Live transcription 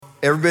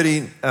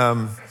Everybody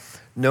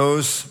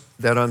knows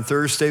that on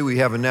Thursday we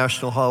have a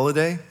national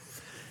holiday.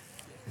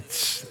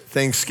 It's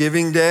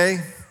Thanksgiving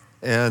Day,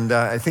 and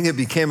I think it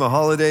became a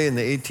holiday in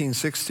the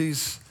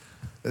 1860s.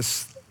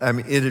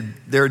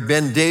 There had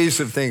been days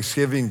of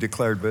Thanksgiving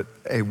declared, but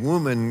a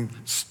woman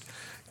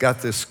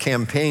got this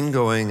campaign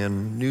going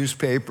and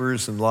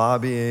newspapers and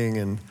lobbying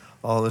and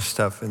all this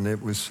stuff, and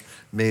it was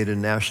made a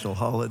national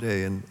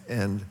holiday.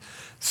 And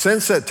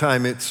since that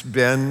time, it's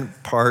been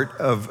part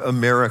of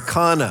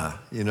Americana,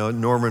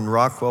 Norman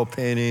Rockwell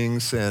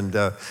paintings, and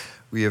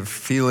we have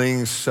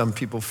feelings. Some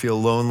people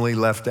feel lonely,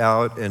 left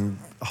out, and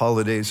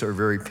holidays are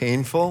very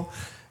painful,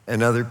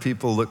 and other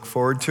people look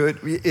forward to it.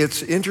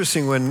 It's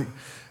interesting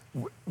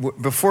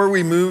before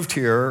we moved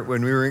here,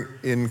 when we were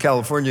in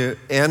California,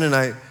 Ann and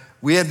I,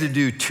 we had to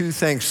do 2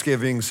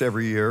 Thanksgivings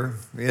every year.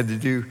 We had to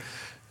do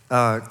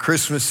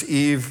Christmas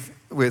Eve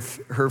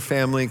with her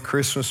family,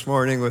 Christmas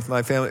morning with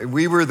my family.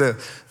 We were the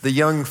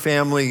young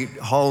family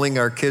hauling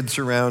our kids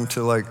around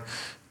to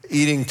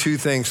eating 2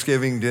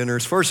 Thanksgiving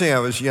dinners. Fortunately, I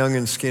was young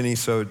and skinny,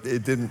 so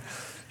it didn't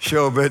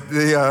show, but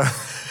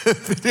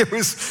it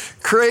was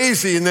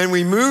crazy. And then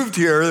we moved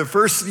here. The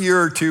first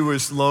year or 2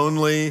 was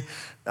lonely.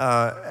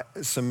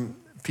 Some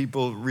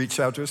people reached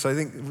out to us. I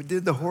think,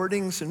 did the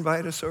Hoardings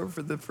invite us over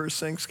for the first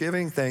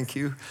Thanksgiving? Thank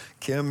you,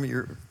 Kim.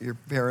 Your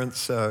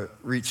parents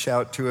reached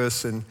out to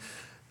us,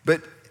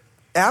 but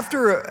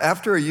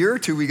after a year or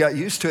 2, we got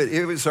used to it.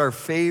 It was our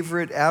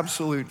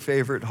absolute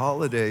favorite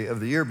holiday of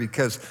the year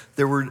because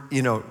there were,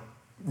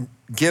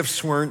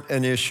 gifts weren't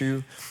an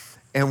issue,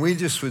 and we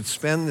just would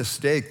spend this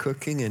day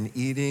cooking and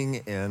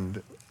eating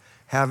and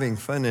having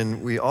fun,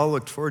 and we all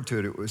looked forward to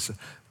it. It was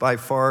by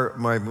far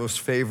my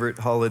most favorite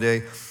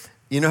holiday.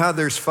 You know how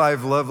there's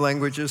 5 love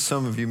languages?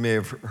 Some of you may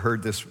have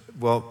heard this.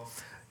 Well,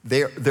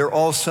 they're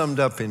all summed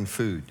up in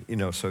food,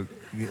 so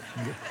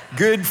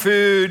good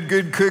food,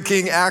 good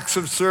cooking, acts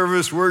of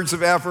service, words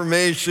of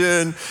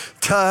affirmation,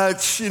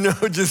 touch,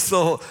 just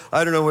the whole,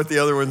 I don't know what the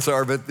other ones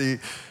are, but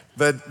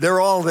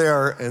they're all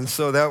there, and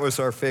so that was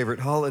our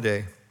favorite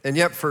holiday. And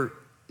yet for,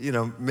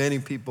 many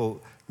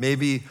people,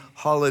 maybe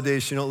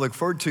holidays you don't look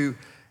forward to,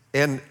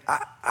 and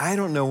I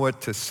don't know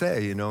what to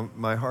say,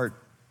 my heart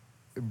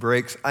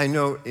breaks. I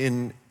know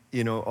in,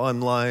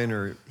 online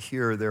or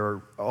here, there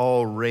are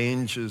all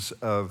ranges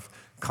of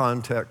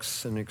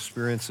contexts and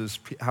experiences,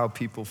 how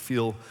people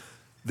feel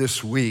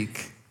this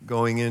week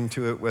going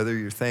into it, whether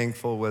you're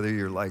thankful, whether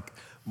you're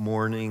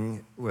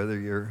mourning, whether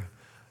you're,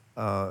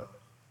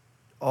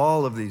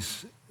 all of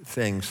these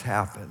things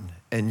happen.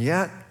 And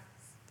yet,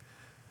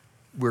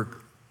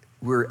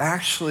 we're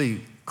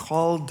actually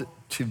called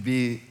to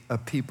be a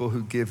people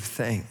who give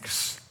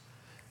thanks.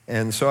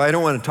 And so I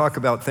don't want to talk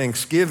about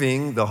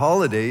Thanksgiving, the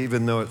holiday,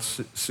 even though it's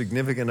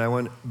significant.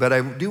 But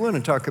I do want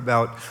to talk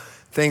about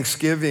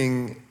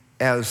Thanksgiving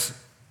as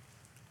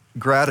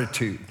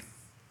gratitude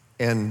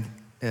and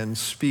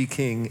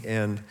speaking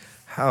and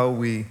how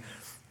we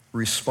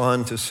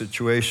respond to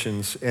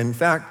situations. In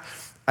fact,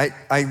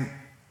 I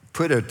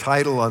put a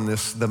title on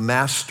this, The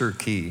Master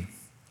Key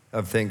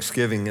of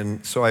Thanksgiving.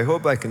 And so I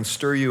hope I can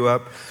stir you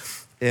up,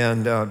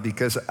 and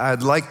because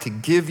I'd like to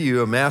give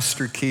you a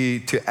master key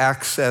to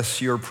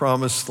access your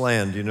promised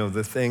land,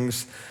 the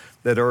things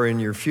that are in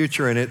your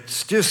future. And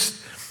it's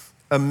just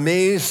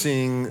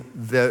amazing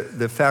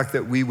the fact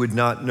that we would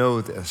not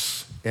know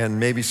this. And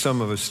maybe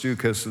some of us do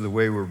because of the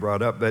way we're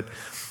brought up. But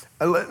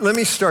let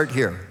me start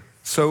here.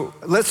 So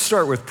let's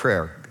start with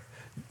prayer.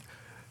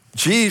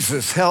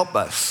 Jesus, help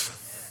us.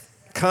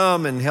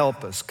 Come and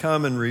help us.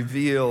 Come and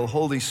reveal.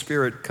 Holy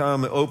Spirit,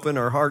 come, open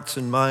our hearts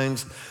and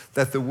minds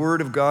that the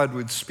Word of God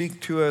would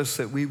speak to us,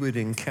 that we would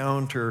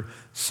encounter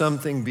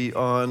something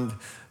beyond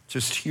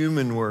just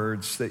human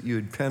words, that you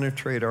would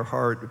penetrate our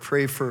heart.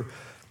 Pray for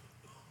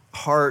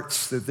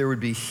hearts, that there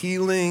would be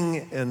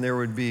healing and there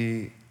would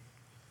be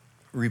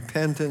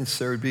repentance,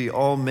 there would be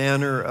all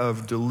manner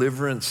of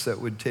deliverance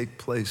that would take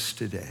place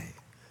today.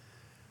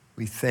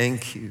 We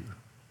thank you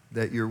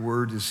that your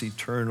word is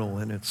eternal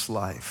and it's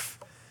life.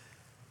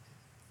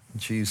 In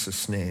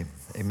Jesus' name,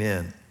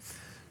 amen.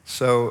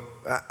 So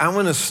I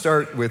want to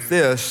start with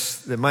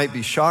this that might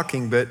be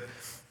shocking, but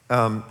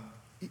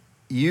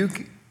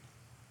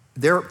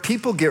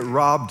people get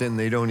robbed and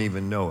they don't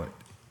even know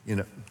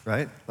it,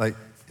 right? Like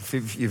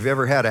if you've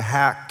ever had a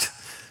hacked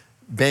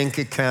bank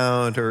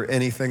account or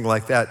anything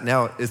like that,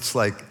 now it's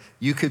like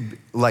you could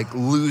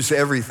lose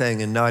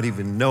everything and not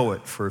even know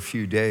it for a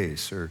few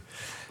days,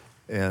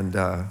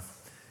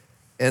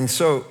 and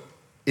so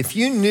if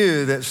you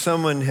knew that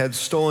someone had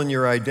stolen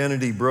your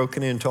identity,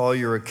 broken into all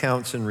your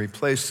accounts and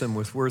replaced them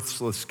with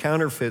worthless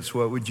counterfeits,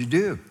 what would you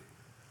do?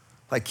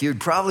 You'd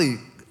probably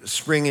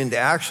spring into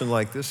action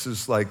this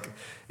is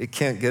it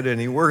can't get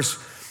any worse.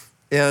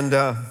 And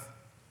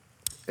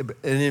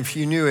if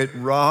you knew it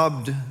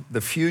robbed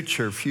the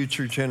future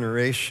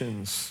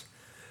generations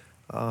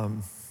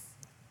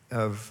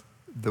of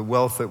the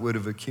wealth that would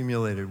have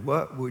accumulated,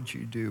 what would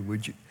you do?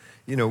 Would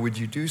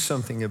you do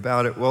something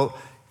about it? Well,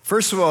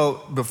 first of all,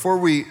 before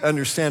we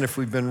understand if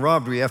we've been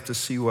robbed, we have to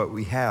see what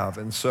we have.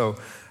 And so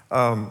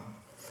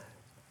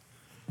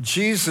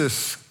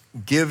Jesus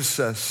gives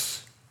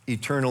us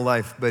eternal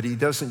life, but he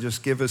doesn't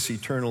just give us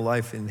eternal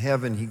life in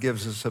heaven, he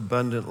gives us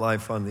abundant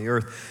life on the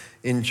earth.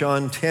 In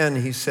John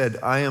 10, he said,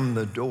 I am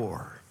the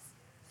door.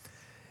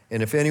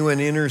 And if anyone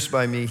enters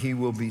by me, he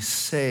will be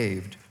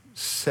saved,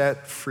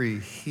 set free,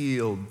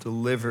 healed,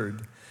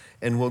 delivered,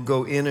 and will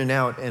go in and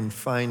out and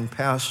find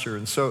pasture.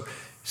 And so,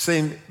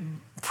 saying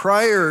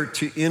prior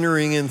to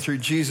entering in through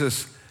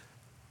Jesus,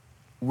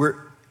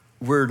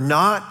 we're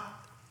not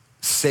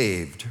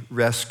saved,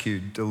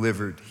 rescued,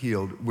 delivered,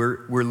 healed.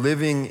 We're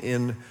living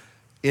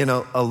in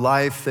a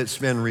life that's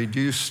been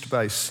reduced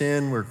by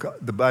sin.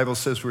 The Bible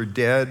says we're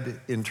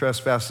dead in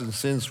trespasses and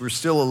sins. We're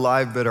still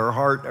alive, but our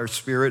heart, our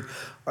spirit,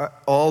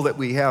 all that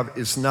we have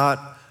is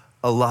not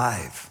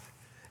alive.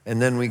 And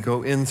then we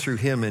go in through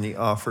him and he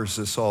offers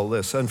us all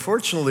this.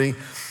 Unfortunately,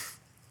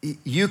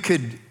 you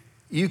could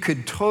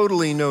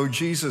totally know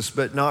Jesus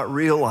but not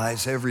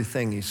realize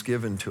everything he's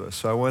given to us.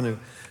 So I want to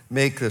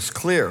make this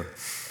clear.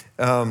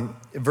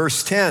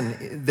 Verse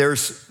 10,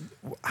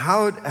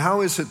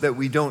 how is it that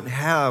we don't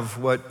have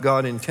what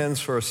God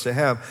intends for us to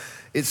have?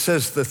 It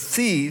says the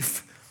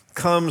thief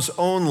comes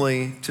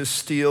only to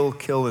steal,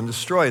 kill, and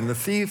destroy. And the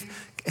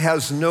thief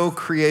has no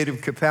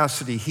creative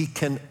capacity. He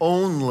can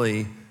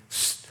only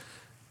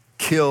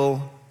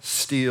kill,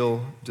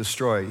 steal,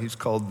 destroy. He's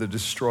called the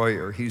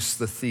destroyer. He's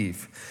the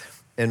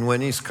thief. And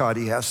when he's caught,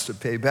 he has to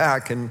pay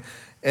back.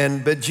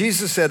 But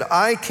Jesus said,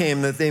 I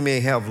came that they may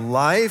have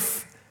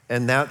life,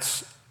 and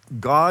that's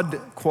God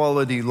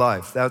quality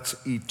life. That's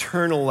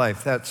eternal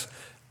life. That's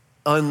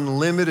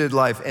unlimited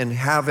life, and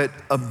have it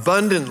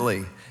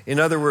abundantly. In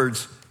other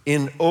words,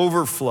 in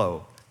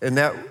overflow. And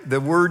that the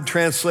word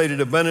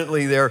translated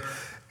abundantly there,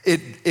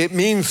 it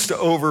means to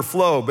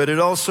overflow, but it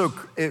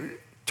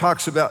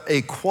talks about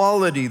a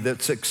quality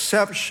that's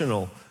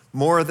exceptional,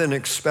 more than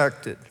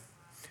expected,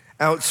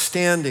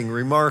 outstanding,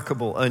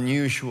 remarkable,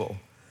 unusual,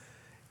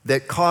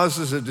 that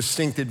causes a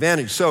distinct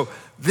advantage. So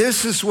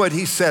this is what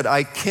he said,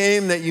 I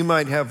came that you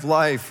might have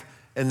life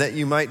and that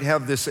you might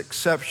have this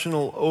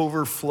exceptional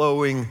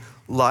overflowing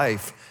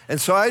life. And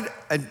so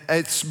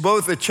it's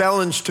both a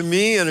challenge to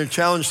me and a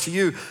challenge to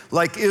you.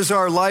 Like, is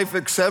our life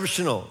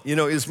exceptional?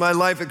 Is my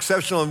life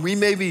exceptional? And we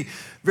may be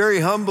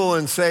very humble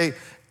and say,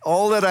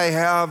 all that I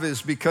have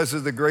is because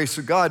of the grace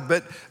of God.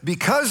 But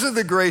because of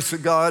the grace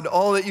of God,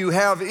 all that you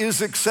have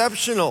is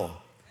exceptional.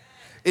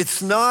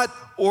 It's not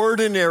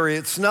ordinary.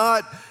 It's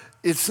not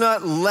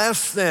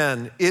less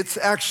than. It's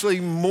actually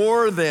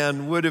more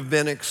than would have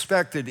been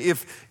expected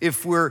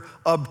if we're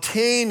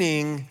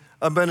obtaining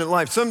abundant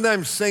life.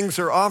 Sometimes things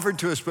are offered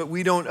to us, but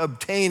we don't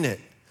obtain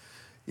it.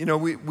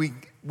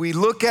 We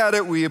look at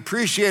it, we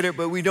appreciate it,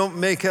 but we don't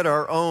make it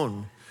our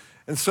own.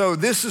 And so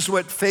this is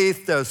what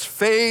faith does.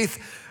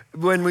 Faith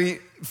really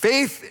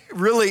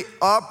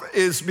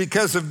is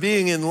because of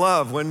being in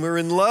love. When we're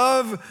in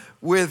love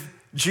with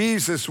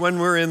Jesus, when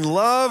we're in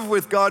love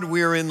with God,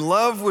 we're in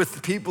love with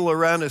the people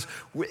around us.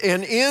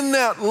 And in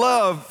that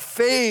love,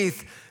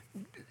 faith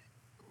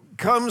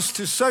comes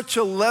to such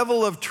a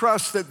level of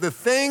trust that the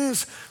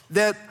things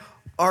that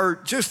are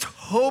just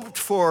hoped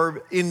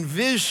for,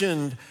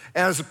 envisioned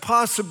as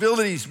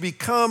possibilities,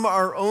 become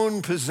our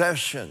own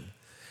possession.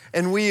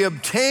 And we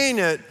obtain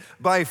it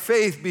by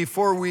faith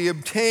before we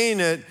obtain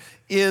it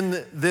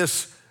in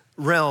this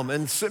realm.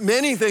 And so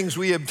many things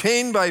we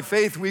obtain by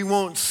faith we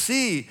won't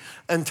see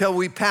until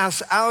we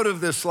pass out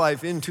of this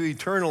life into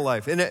eternal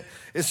life. And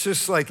it's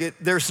just like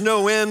there's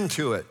no end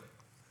to it.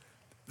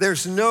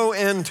 There's no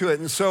end to it.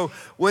 And so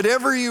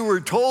whatever you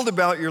were told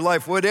about your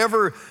life,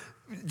 whatever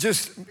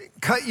just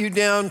cut you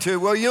down to,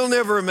 well, you'll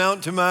never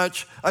amount to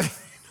much.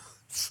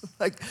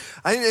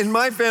 In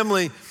my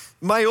family,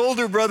 my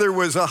older brother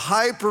was a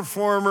high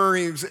performer.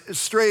 He was a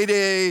straight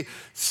A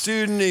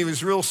student. He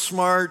was real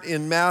smart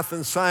in math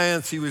and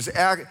science.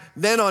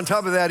 Then on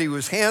top of that, he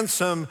was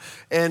handsome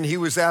and he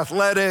was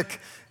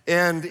athletic,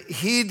 and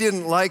he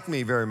didn't like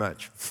me very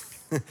much.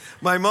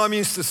 My mom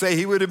used to say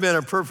he would have been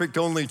a perfect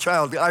only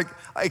child.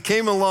 I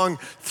came along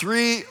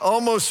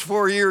almost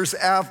 4 years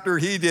after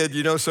he did,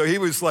 so he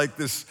was like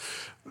this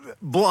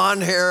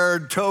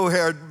blonde-haired,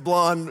 tow-haired,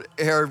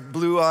 blonde-haired,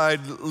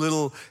 blue-eyed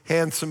little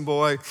handsome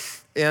boy.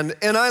 And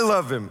I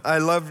love him. I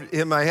loved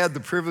him. I had the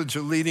privilege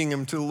of leading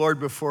him to the Lord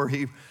before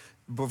he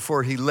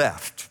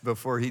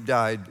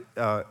died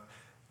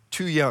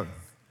too young.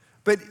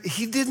 But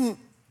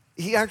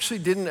he actually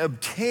didn't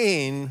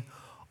obtain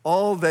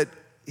all that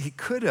he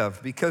could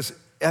have, because,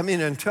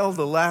 until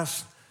the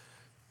last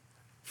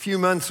few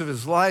months of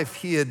his life,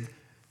 he had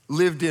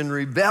lived in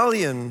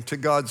rebellion to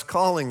God's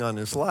calling on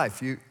his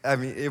life.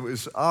 It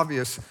was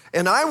obvious.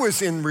 And I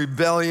was in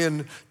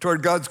rebellion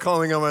toward God's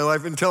calling on my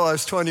life until I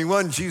was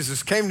 21.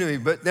 Jesus came to me.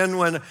 But then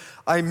when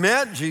I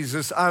met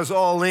Jesus, I was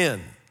all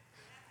in.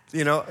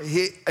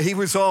 He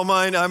was all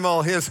mine, I'm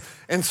all his.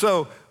 And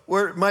so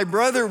where my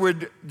brother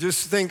would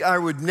just think I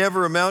would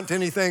never amount to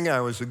anything.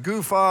 I was a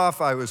goof off,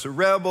 I was a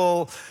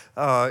rebel,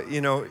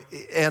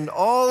 and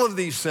all of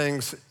these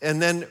things.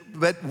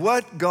 But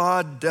what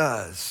God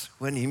does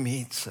when he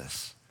meets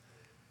us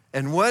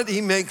And what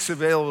he makes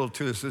available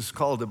to us is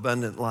called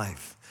abundant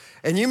life.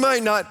 And you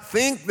might not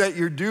think that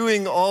you're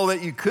doing all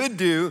that you could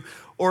do,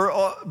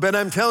 but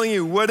I'm telling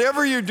you,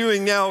 whatever you're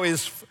doing now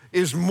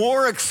is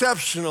more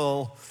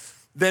exceptional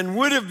than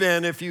would have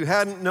been if you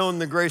hadn't known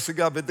the grace of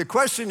God. But the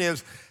question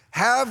is,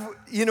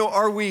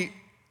 are we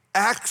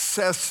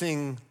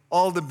accessing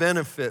all the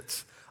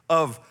benefits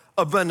of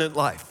abundant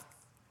life?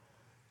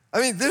 I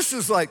mean, this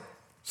is like,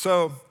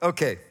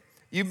 okay,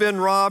 you've been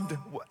robbed.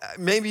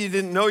 Maybe you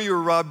didn't know you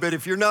were robbed, but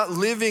if you're not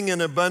living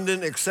an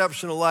abundant,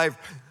 exceptional life,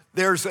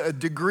 there's a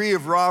degree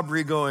of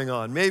robbery going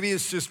on. Maybe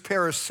it's just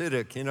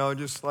parasitic,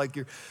 just like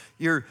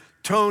you're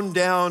toned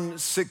down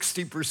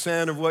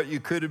 60% of what you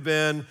could have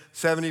been,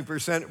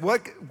 70%.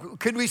 What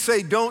could we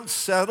say? Don't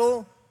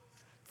settle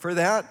for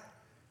that?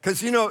 Because,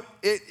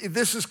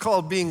 this is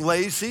called being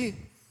lazy.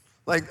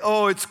 Like,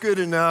 oh, it's good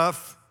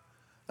enough.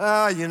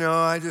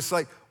 I just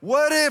like,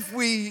 what if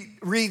we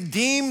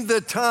redeemed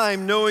the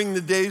time knowing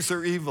the days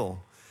are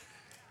evil?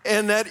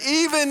 And that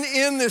even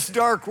in this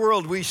dark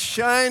world,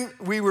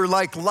 we were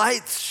like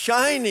lights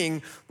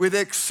shining with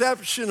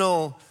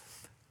exceptional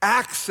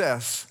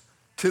access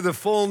to the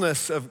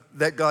fullness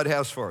that God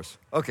has for us.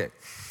 Okay,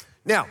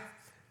 now,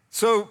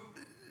 so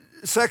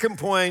second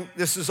point,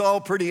 this is all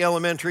pretty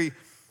elementary.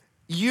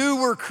 You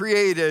were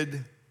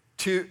created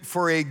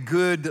for a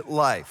good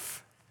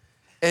life.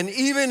 And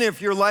even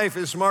if your life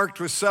is marked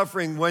with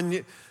suffering,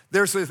 when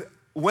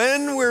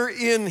we're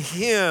in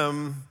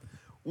Him,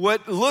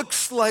 what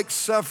looks like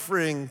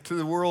suffering to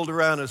the world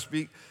around us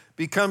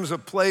becomes a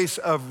place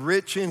of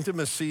rich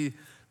intimacy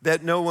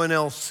that no one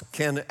else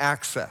can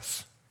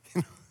access.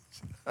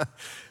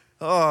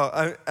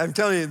 I'm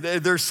telling you,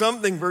 there's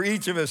something for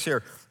each of us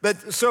here.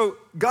 But so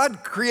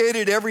God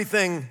created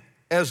everything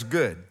as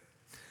good.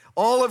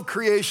 All of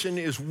creation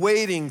is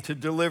waiting to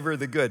deliver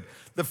the good.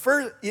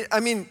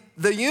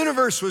 The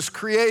universe was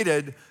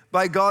created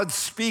by God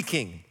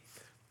speaking.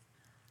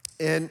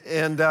 And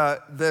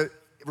the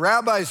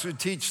rabbis would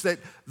teach that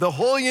the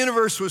whole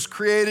universe was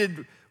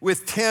created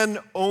with 10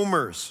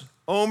 omers.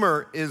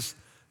 Omer is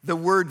the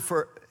word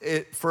for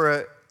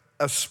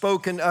a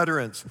spoken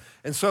utterance.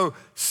 And so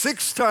 10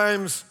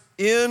 times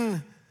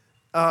in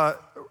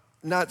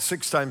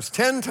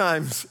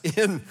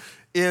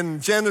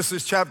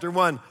Genesis chapter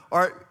 1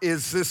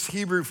 is this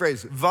Hebrew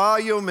phrase,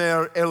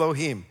 Vayomer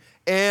Elohim,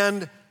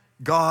 and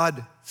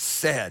God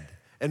said.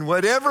 And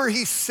whatever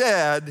he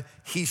said,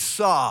 he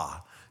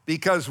saw,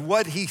 because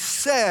what he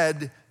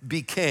said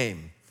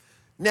became.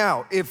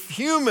 Now, if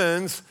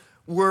humans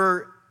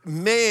were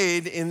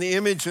made in the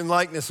image and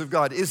likeness of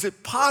God, is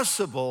it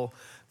possible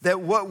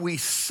that what we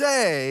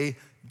say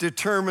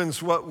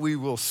determines what we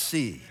will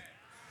see?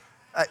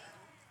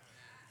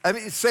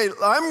 Say,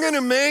 I'm going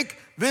to make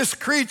this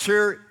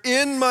creature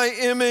in my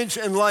image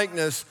and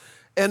likeness,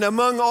 and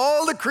among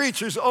all the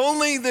creatures,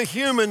 only the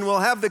human will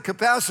have the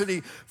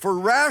capacity for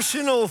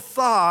rational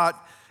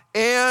thought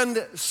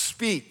and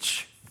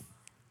speech.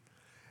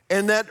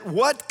 And that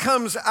what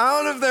comes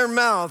out of their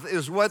mouth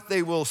is what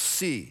they will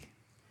see.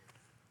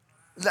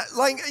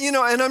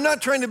 And I'm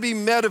not trying to be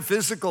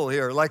metaphysical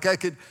here,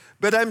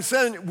 but I'm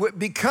saying,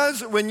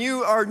 because when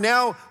you are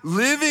now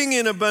living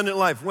in abundant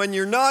life, when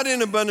you're not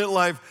in abundant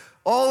life,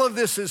 all of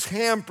this is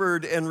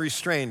hampered and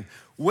restrained.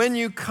 When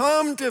you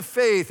come to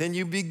faith and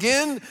you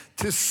begin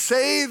to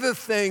say the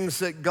things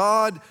that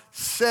God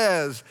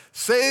says,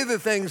 say the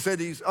things that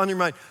He's on your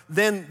mind,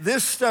 then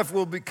this stuff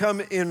will become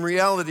in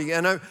reality.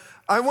 And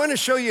I want to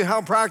show you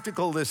how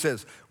practical this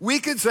is. We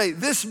could say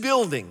this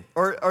building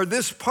or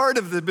this part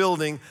of the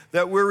building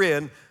that we're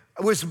in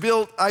was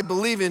built, I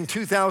believe, in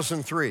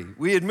 2003.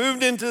 We had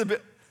moved into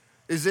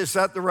is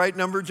that the right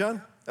number,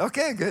 John?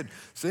 Okay, good.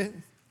 See?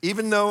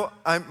 Even though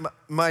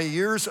my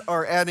years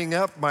are adding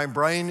up, my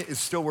brain is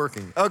still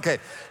working. Okay,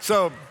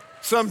 so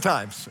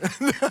sometimes.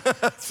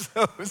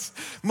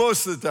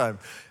 Most of the time.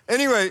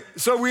 Anyway,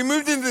 so we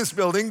moved into this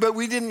building, but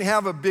we didn't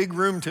have a big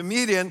room to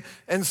meet in.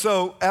 And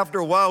so after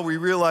a while, we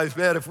realized,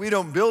 man, if we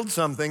don't build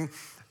something,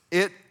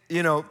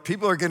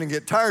 people are going to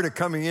get tired of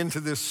coming into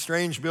this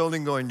strange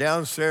building, going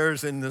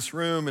downstairs in this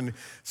room, and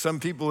some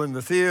people in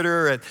the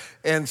theater.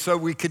 And so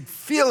we could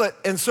feel it.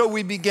 And so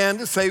we began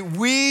to say,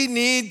 we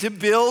need to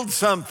build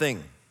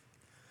something.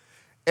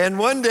 And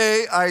one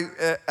day,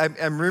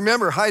 I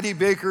remember Heidi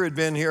Baker had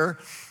been here,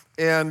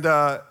 and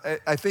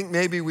I think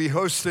maybe we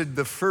hosted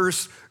the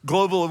first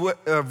Global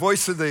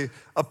Voice of the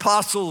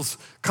Apostles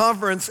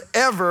conference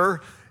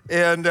ever,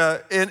 and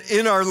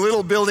in our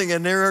little building,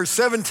 and there are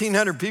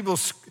 1,700 people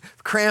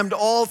crammed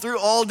all through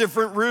all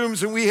different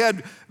rooms, and we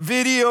had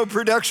video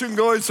production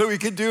going so we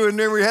could do, and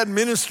then we had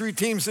ministry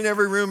teams in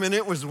every room, and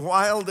it was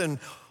wild and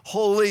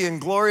holy and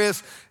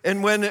glorious.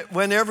 And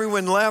when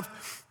everyone left,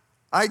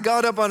 I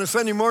got up on a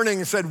Sunday morning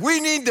and said, we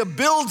need to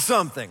build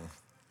something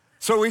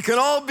so we can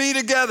all be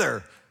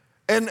together.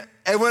 And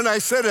when I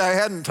said it, I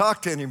hadn't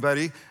talked to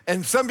anybody,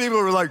 and some people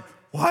were like,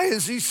 why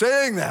is he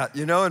saying that?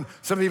 And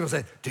some people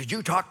say, did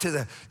you talk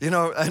to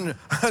and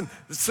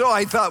so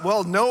I thought,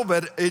 well, no,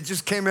 but it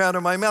just came out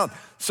of my mouth.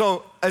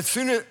 So as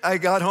soon as I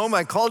got home,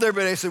 I called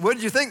everybody. I said, what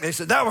did you think? They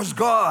said, that was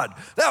God.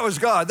 That was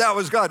God. That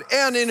was God.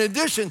 And in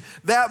addition,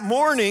 that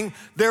morning,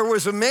 there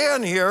was a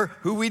man here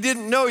who we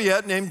didn't know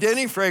yet named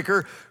Denny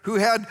Fraker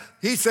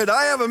he said,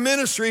 I have a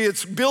ministry.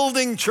 It's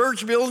building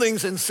church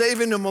buildings and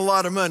saving them a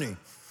lot of money.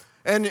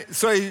 And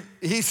so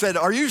he said,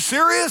 are you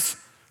serious?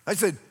 I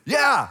said,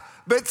 yeah.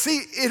 But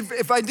see,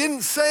 if I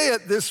didn't say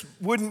it, this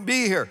wouldn't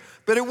be here.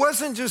 But it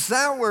wasn't just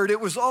that word. It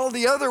was all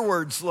the other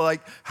words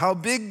like, how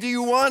big do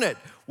you want it?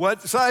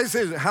 What size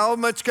is it? How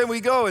much can we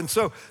go? And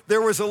so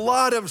there was a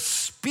lot of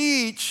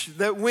speech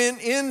that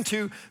went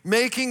into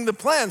making the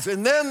plans.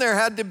 And then there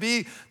had to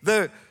be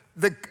the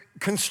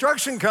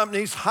construction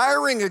companies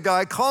hiring a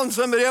guy, calling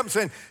somebody up and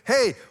saying,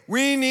 hey,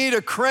 we need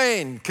a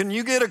crane. Can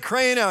you get a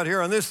crane out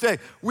here on this day?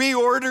 We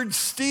ordered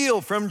steel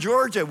from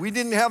Georgia. We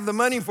didn't have the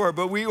money for it,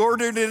 but we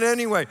ordered it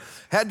anyway.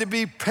 Had to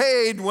be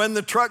paid when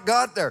the truck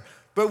got there.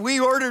 But we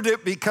ordered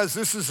it because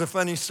this is a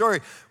funny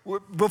story.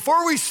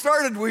 Before we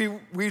started,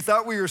 we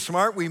thought we were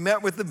smart. We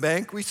met with the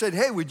bank. We said,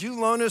 hey, would you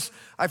loan us?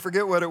 I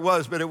forget what it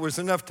was, but it was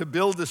enough to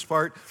build this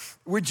part.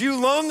 Would you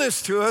loan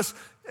this to us?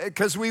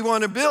 Because we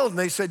want to build. And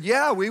they said,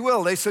 yeah, we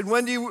will. They said,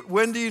 when do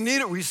you need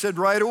it? We said,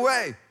 right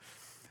away.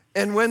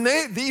 And when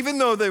even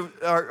though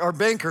our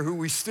banker, who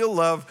we still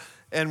love,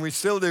 and we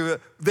still do,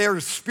 they're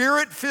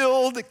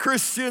spirit-filled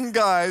Christian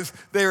guys,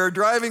 they were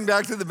driving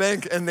back to the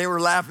bank and they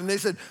were laughing. They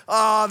said,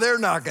 they're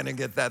not going to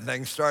get that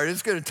thing started.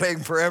 It's going to take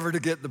them forever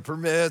to get the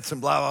permits and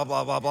blah,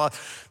 blah, blah, blah, blah.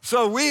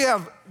 So we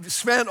have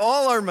spent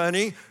all our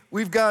money.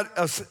 We've got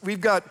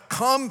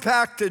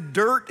compacted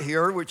dirt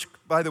here, which,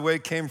 by the way,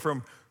 came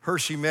from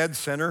Hershey Med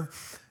Center.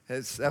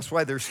 That's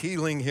why there's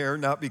healing here,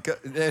 not because,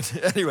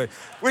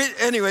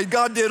 anyway,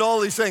 God did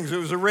all these things. It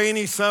was a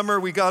rainy summer.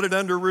 We got it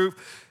under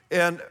roof,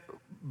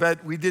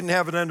 but we didn't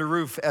have it under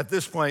roof at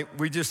this point.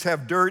 We just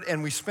have dirt,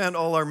 and we spent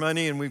all our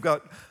money, and we've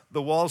got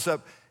the walls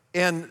up.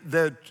 And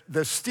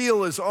the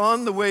steel is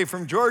on the way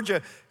from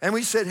Georgia. And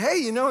we said, hey,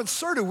 it's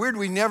sort of weird.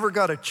 We never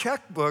got a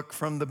checkbook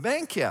from the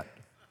bank yet,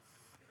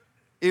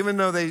 even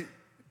though they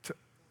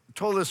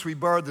told us we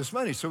borrowed this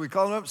money. So we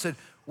called them up and said,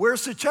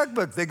 where's the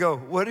checkbook? They go,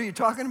 what are you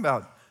talking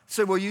about? I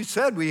said, well, you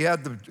said we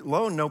had the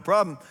loan, no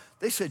problem.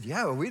 They said,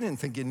 yeah, well, we didn't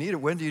think you need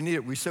it. When do you need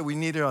it? We said we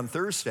need it on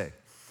Thursday.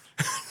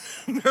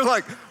 They're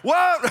like,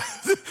 what?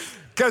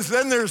 Because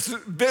then there's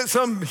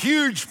some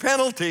huge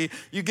penalty.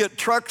 You get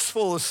trucks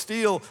full of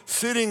steel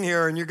sitting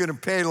here, and you're going to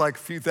pay like a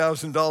few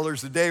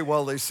 $1,000s a day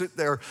while they sit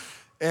there.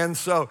 And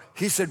so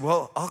he said,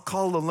 well, I'll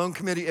call the loan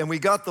committee. And we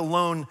got the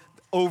loan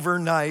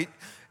overnight.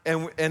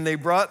 And they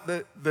brought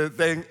the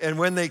thing, and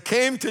when they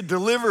came to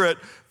deliver it,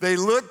 they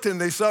looked and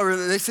they saw it.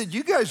 They said,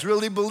 you guys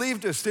really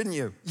believed us, didn't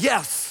you?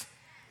 Yes.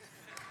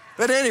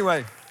 But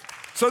anyway,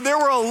 so there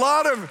were a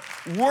lot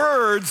of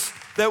words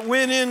that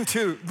went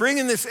into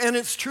bringing this, and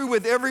it's true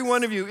with every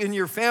one of you, in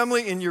your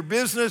family, in your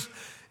business.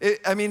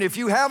 If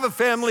you have a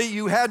family,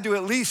 you had to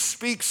at least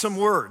speak some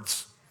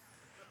words,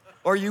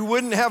 or you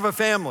wouldn't have a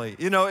family.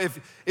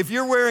 If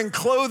you're wearing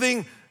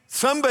clothing,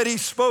 somebody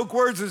spoke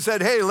words and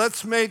said, hey,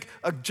 let's make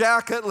a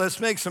jacket, let's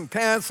make some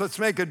pants, let's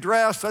make a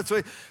dress.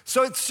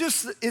 So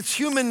it's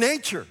human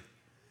nature.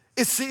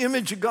 It's the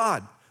image of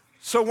God.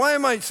 So why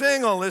am I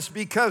saying all this?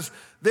 Because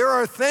there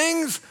are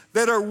things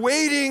that are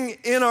waiting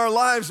in our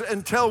lives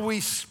until we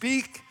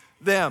speak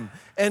them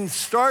and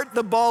start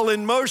the ball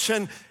in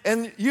motion.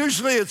 And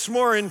usually it's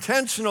more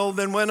intentional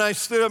than when I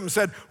stood up and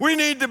said, we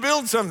need to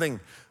build something.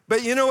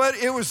 But you know what?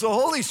 It was the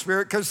Holy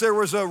Spirit, because there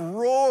was a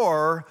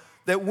roar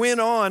that went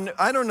on,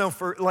 I don't know,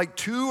 for like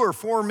 2 or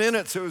 4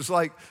 minutes. It was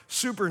like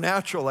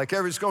supernatural, like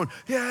everybody's going,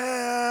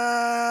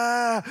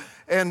 yeah.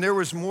 And there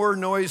was more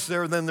noise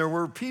there than there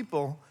were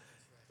people.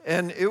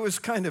 And it was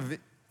kind of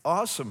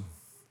awesome,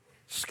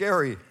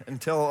 scary,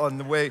 until on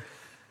the way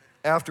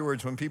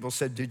afterwards when people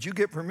said, did you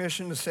get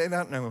permission to say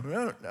that? And I went,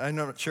 no, I'm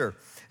not sure.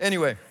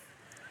 Anyway,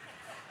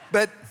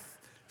 but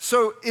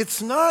so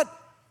it's not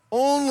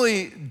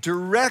only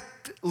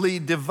directly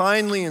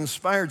divinely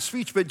inspired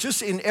speech, but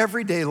just in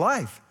everyday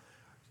life.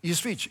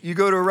 You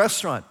go to a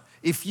restaurant.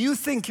 If you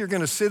think you're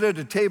going to sit at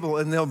a table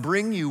and they'll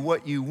bring you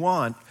what you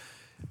want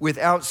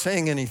without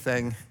saying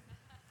anything,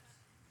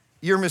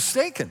 you're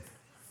mistaken.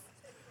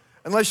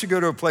 Unless you go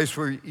to a place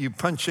where you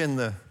punch in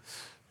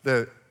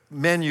the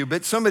menu,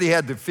 but somebody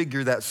had to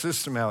figure that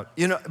system out.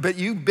 But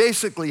you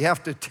basically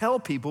have to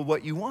tell people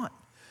what you want,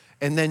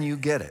 and then you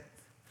get it.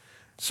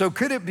 So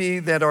could it be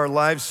that our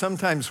lives,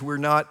 sometimes we're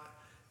not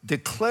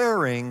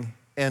declaring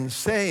and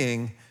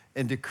saying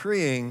and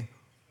decreeing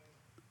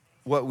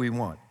what we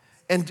want?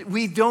 And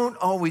we don't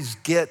always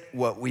get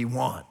what we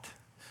want.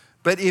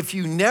 But if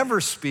you never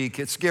speak,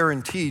 it's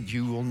guaranteed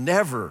you will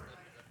never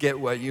get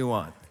what you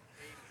want.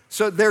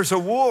 So there's a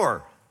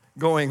war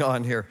going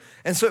on here.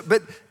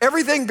 But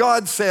everything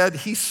God said,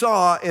 he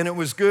saw, and it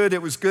was good,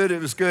 it was good, it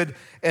was good.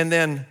 And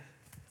then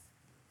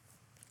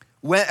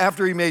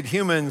after he made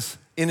humans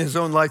in his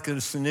own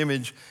likeness and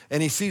image,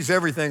 and he sees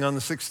everything on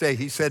the sixth day.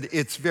 He said,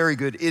 it's very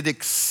good. It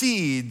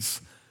exceeds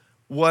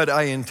what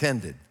I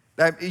intended.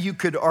 You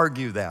could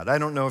argue that. I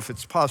don't know if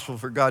it's possible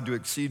for God to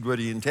exceed what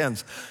he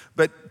intends.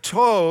 But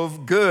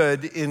tov,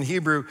 good, in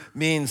Hebrew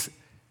means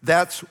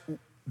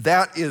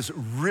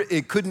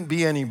it couldn't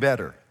be any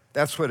better.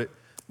 That's what it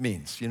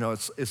means. You know,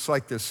 it's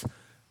like this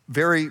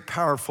very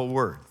powerful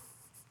word.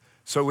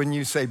 So when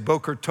you say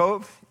boker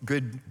tov,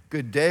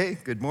 good day,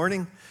 good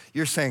morning,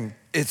 you're saying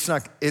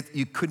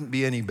you couldn't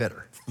be any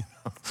better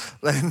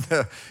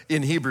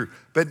in Hebrew.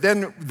 But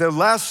then the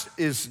last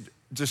is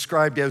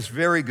described as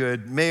very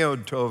good,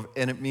 meod tov,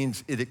 and it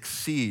means it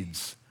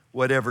exceeds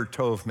whatever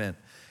tov meant.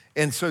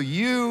 And so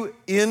you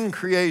in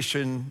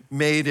creation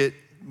made it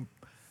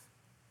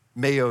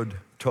meod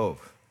tov,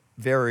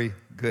 very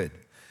good.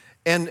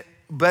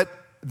 But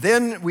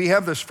then we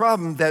have this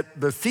problem that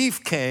the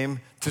thief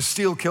came to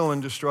steal, kill,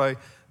 and destroy.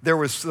 There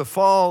was the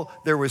fall,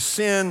 there was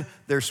sin,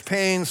 there's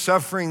pain,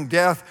 suffering,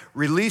 death,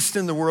 released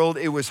in the world.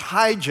 It was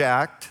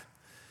hijacked,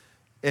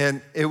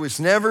 and it was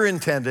never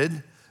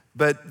intended,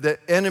 but the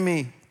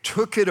enemy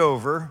took it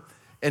over,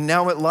 and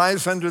now it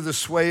lies under the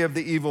sway of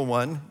the evil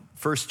one,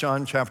 1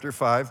 John chapter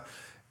 5,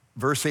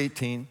 verse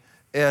 18.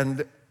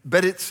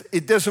 But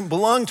it doesn't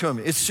belong to him.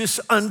 It's just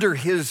under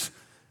his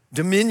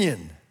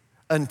dominion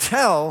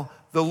until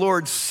the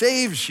Lord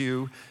saves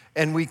you,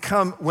 and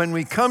when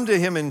we come to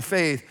him in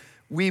faith,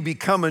 we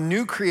become a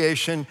new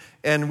creation,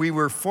 and we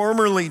were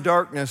formerly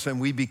darkness,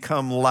 and we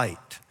become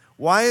light.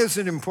 Why is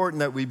it important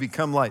that we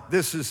become light?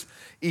 This is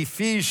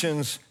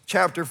Ephesians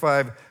chapter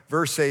 5,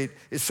 verse 8.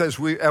 It says,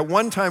 at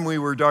one time we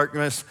were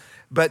darkness,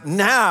 but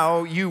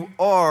now you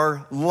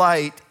are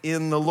light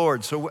in the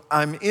Lord. So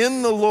I'm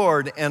in the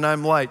Lord, and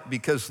I'm light,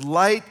 because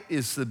light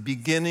is the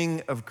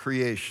beginning of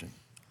creation.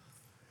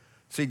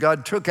 See,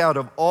 God took out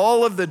of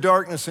all of the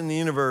darkness in the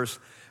universe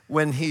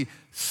when he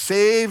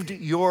saved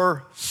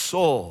your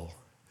soul.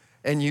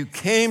 And you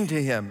came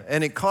to him,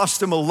 and it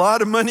cost him a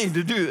lot of money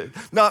to do it.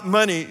 Not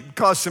money, it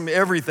cost him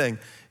everything.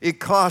 It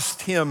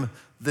cost him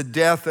the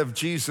death of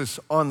Jesus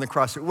on the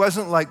cross. It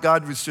wasn't like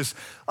God was just,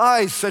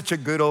 he's such a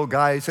good old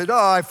guy. He said,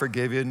 I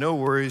forgive you, no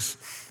worries.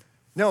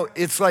 No,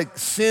 it's like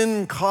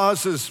sin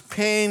causes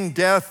pain,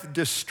 death,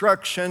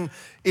 destruction.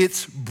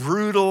 It's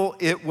brutal.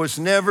 It was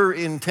never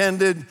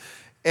intended.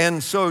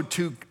 And so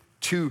to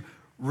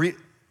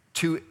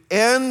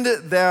end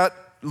that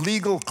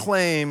legal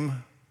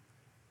claim,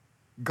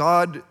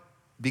 God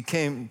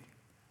became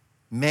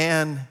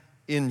man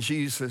in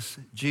Jesus.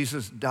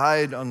 Jesus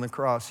died on the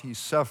cross. He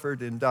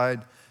suffered and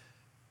died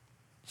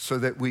so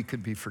that we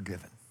could be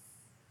forgiven.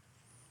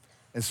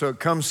 And so it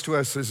comes to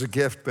us as a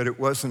gift, but it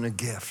wasn't a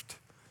gift.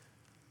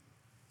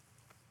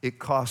 It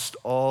cost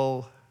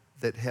all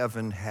that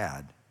heaven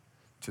had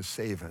to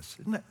save us.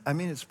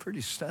 It's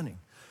pretty stunning.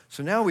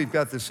 So now we've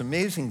got this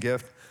amazing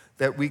gift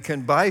that we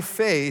can, by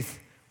faith,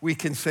 we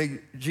can say,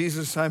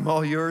 Jesus, I'm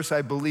all yours.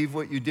 I believe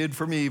what you did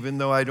for me, even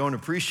though I don't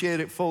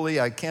appreciate it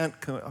fully. I can't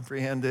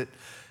comprehend it.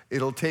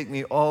 It'll take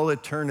me all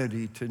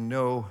eternity to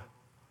know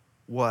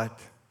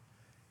what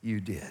you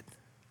did.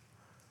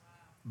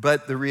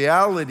 But the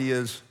reality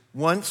is,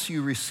 once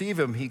you receive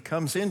him, he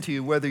comes into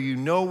you. Whether you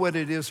know what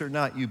it is or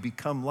not, you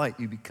become light.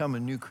 You become a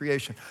new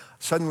creation.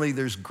 Suddenly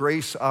there's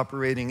grace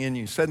operating in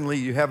you. Suddenly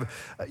you have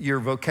your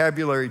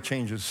vocabulary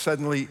changes.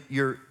 Suddenly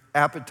your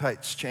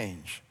appetites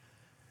change.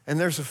 And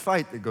there's a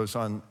fight that goes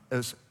on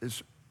as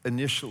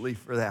initially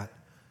for that.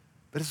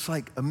 But it's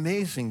like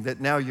amazing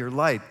that now you're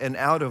light. And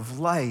out of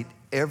light,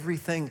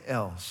 everything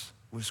else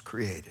was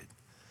created.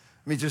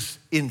 Just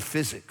in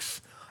physics,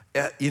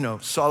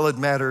 solid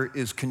matter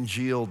is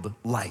congealed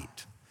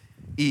light.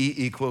 E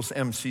equals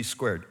mc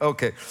squared.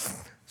 Okay,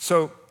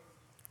 so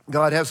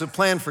God has a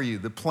plan for you.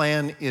 The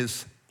plan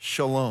is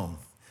shalom.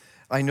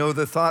 I know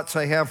the thoughts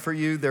I have for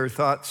you. They're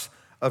thoughts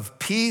of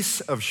peace,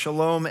 of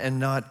shalom, and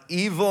not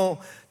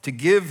evil, to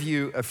give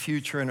you a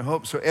future and a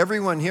hope. So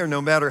everyone here,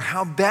 no matter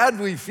how bad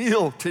we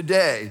feel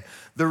today,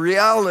 the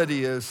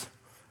reality is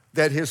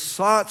that his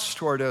thoughts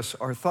toward us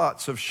are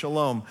thoughts of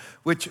shalom,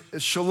 which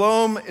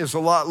shalom is a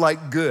lot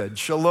like good.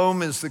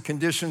 Shalom is the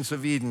conditions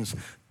of Eden.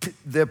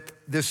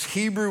 This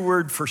Hebrew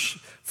word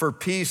for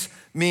peace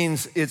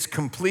means it's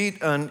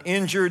complete,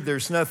 uninjured,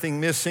 there's nothing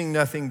missing,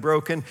 nothing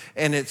broken,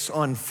 and it's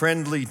on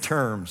friendly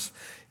terms.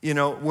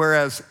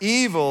 Whereas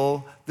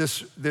evil,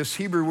 this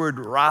Hebrew word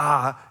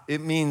ra,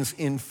 it means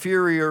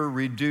inferior,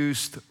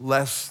 reduced,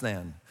 less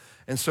than.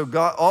 And so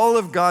God, all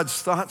of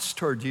God's thoughts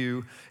toward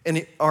you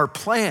are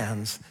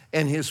plans,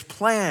 and his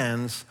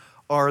plans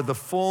are the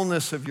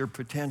fullness of your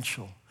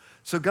potential.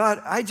 So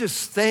God, I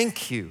just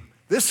thank you.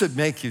 This would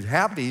make you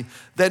happy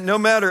that no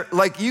matter,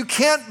 you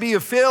can't be a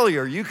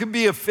failure. You can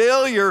be a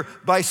failure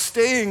by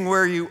staying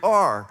where you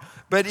are.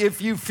 But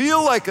if you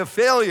feel like a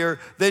failure,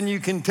 then you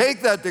can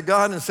take that to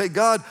God and say,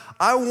 God,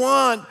 I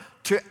want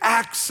to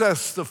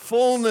access the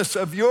fullness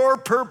of your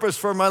purpose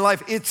for my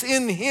life. It's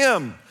in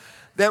him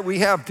that we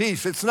have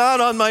peace. It's not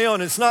on my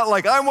own. It's not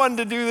like I wanted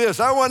to do this,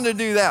 I wanted to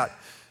do that.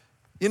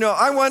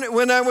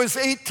 When I was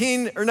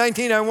 18 or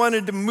 19, I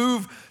wanted to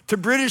move to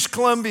British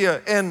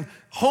Columbia and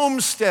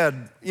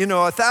homestead,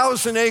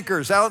 1,000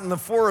 acres out in the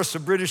forests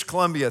of British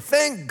Columbia.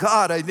 Thank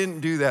God I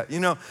didn't do that.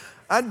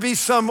 I'd be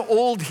some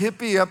old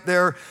hippie up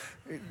there,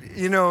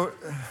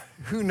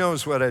 who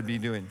knows what I'd be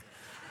doing.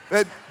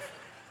 But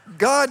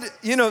God,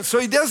 so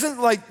he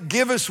doesn't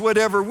give us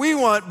whatever we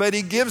want, but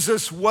he gives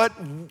us what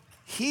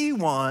he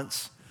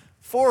wants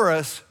for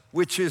us,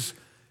 which is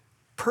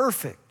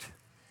perfect,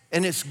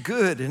 and it's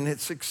good, and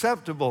it's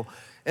acceptable,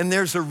 and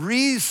there's a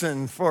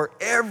reason for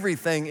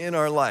everything in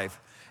our life.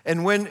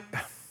 And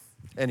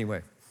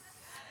anyway,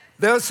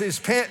 thus his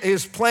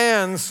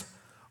plans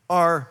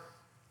are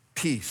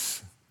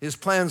peace. His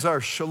plans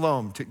are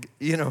shalom,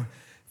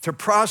 to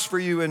prosper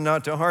you and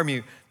not to harm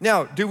you.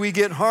 Now, do we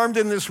get harmed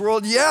in this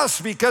world? Yes,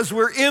 because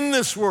we're in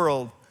this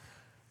world.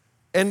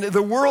 And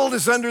the world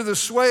is under the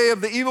sway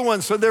of the evil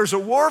one. So there's a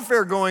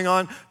warfare going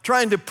on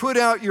trying to put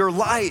out your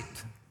light.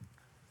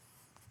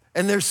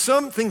 And there's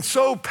something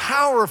so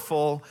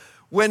powerful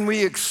when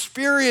we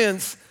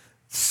experience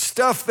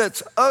stuff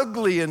that's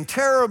ugly and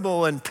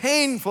terrible and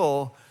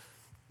painful,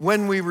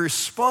 when we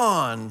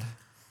respond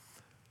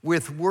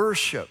with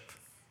worship,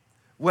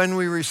 when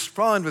we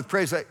respond with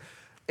praise.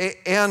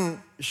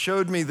 Ann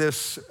showed me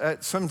this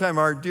at sometime.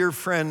 Our dear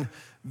friend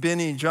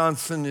Benny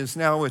Johnson is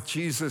now with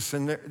Jesus,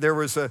 and there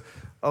was a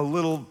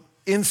little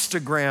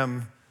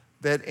Instagram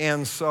that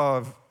Ann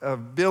saw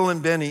of Bill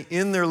and Benny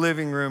in their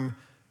living room.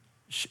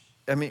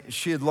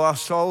 She had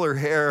lost all her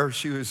hair.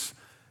 She was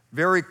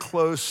very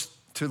close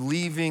to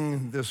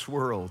leaving this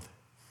world.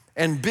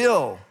 And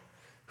Bill,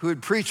 who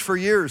had preached for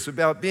years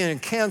about being a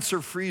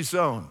cancer-free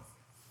zone.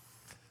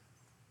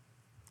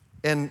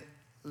 And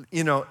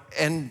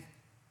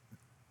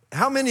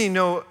how many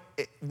know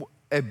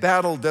a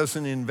battle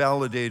doesn't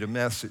invalidate a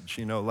message,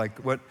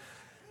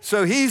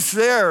 So he's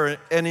there,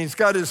 and he's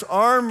got his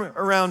arm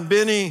around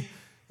Benny.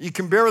 You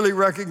can barely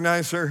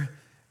recognize her,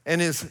 and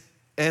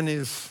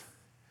his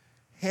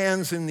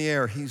hands in the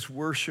air. He's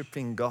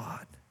worshiping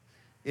God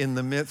in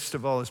the midst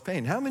of all his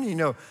pain. How many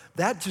know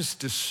that just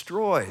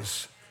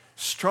destroys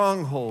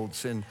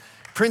strongholds and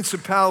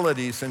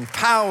principalities and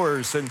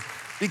powers? And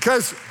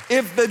because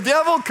if the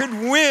devil could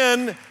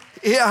win,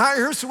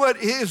 here's what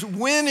his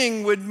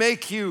winning would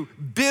make you: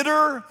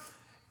 bitter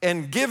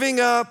and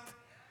giving up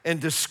and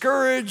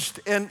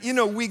discouraged. And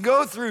we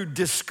go through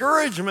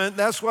discouragement.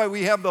 That's why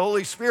we have the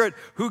Holy Spirit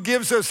who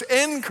gives us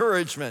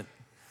encouragement.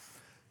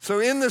 So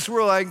in this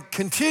world, I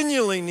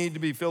continually need to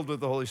be filled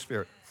with the Holy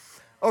Spirit.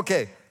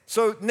 Okay,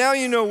 so now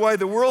you know why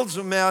the world's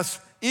a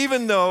mess,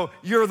 even though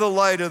you're the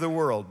light of the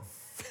world.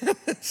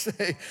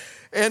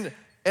 And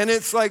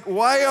it's like,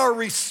 why our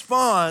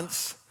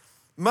response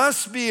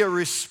must be a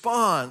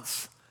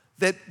response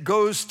that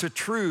goes to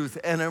truth,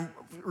 and a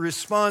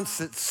response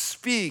that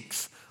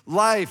speaks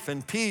life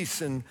and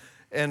peace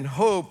and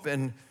hope,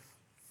 and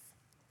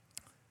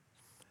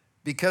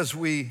because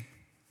we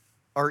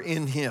are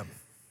in him.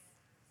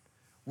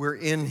 We're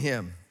in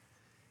him.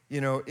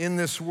 In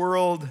this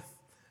world,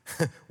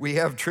 we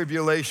have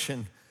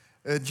tribulation.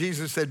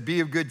 Jesus said, be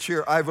of good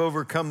cheer. I've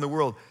overcome the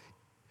world.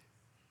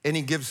 And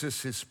he gives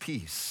us his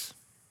peace.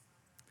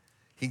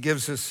 He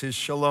gives us his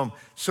shalom.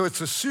 So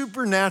it's a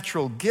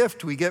supernatural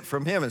gift we get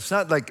from him. It's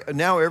not like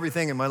now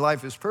everything in my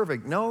life is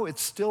perfect. No,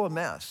 it's still a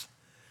mess.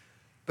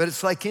 But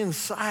it's like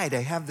inside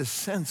I have this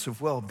sense of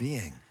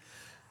well-being.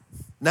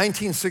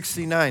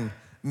 1969,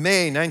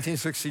 May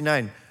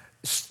 1969,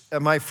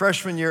 my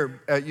freshman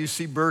year at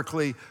UC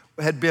Berkeley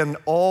had been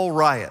all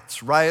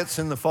riots. Riots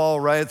in the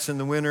fall, riots in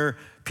the winter,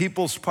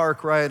 People's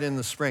Park riot in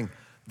the spring.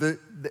 The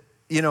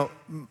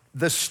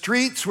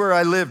streets where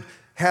I lived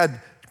had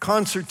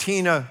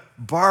concertina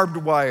barbed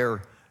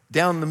wire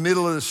down the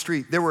middle of the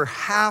street. There were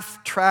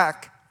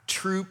half-track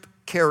troop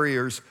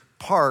carriers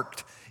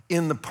parked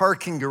in the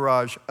parking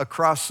garage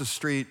across the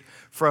street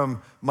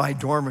from my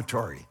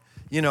dormitory.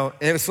 And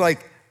it's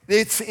like,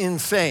 it's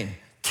insane.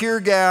 Tear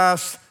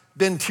gas,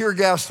 been tear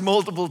gassed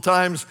multiple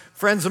times.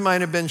 Friends of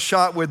mine have been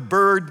shot with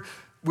bird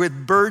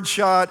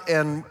shot,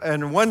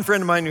 and one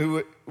friend of mine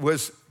who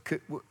was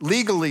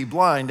legally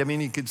blind,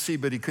 he could see,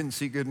 but he couldn't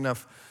see good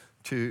enough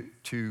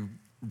to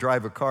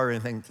drive a car or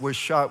anything, was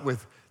shot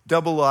with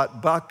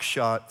double-aught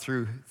buckshot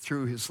through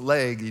his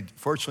leg.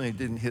 Fortunately, it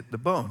didn't hit the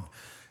bone.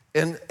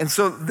 And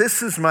so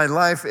this is my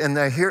life, and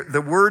I hear the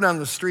word on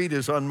the street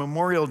is on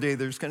Memorial Day,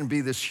 there's going to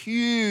be this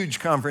huge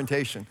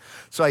confrontation.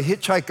 So I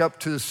hitchhike up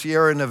to the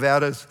Sierra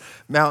Nevadas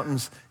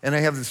mountains, and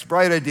I have this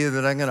bright idea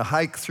that I'm going to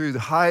hike through the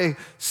high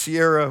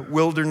Sierra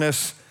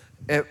wilderness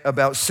at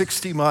about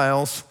 60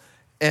 miles,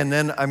 and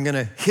then I'm going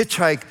to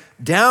hitchhike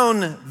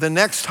down the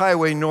next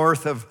highway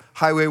north of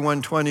Highway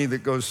 120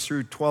 that goes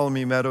through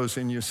Tuolumne Meadows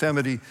in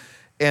Yosemite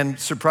and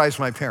surprise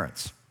my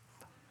parents.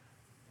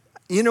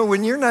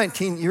 When you're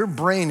 19, your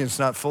brain is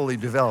not fully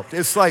developed.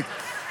 It's like,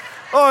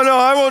 oh no,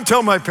 I won't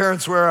tell my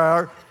parents where I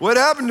are. What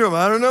happened to him?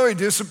 I don't know, he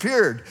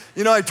disappeared.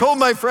 I told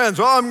my friends,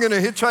 I'm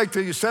gonna hitchhike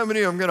to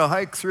Yosemite, I'm gonna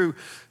hike through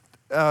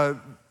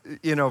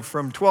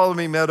from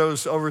Tuolumne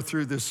Meadows over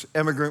through this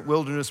immigrant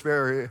wilderness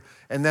area,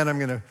 and then I'm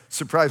going to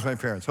surprise my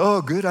parents.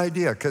 Oh, good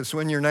idea, because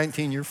when you're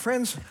 19, your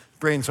friends'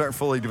 brains aren't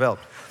fully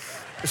developed.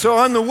 So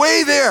on the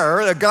way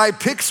there, a guy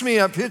picks me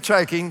up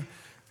hitchhiking,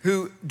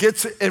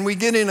 and we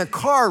get in a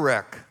car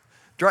wreck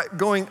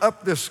going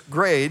up this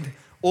grade,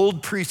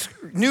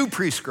 new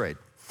priest grade.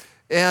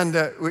 And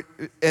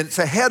it's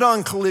a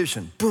head-on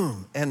collision,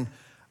 boom. And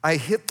I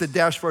hit the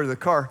dashboard of the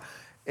car,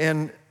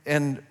 and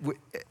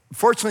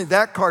fortunately,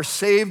 that car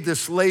saved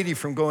this lady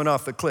from going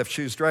off the cliff.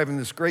 She was driving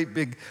this great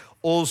big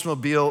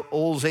Oldsmobile,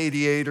 Olds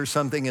 88 or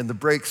something, and the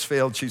brakes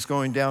failed. She's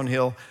going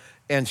downhill,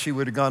 and she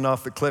would have gone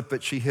off the cliff,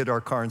 but she hit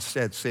our car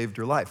instead, saved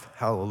her life.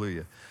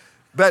 Hallelujah.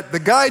 But the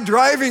guy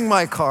driving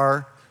my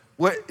car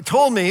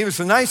told me, he was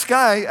a nice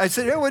guy. I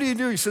said, hey, what do you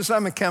do? He says,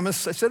 I'm a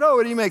chemist. I said, oh,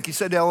 what do you make? He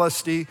said,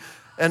 LSD.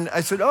 And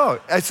I said, why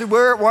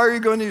are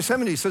you going to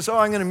Yosemite? He says,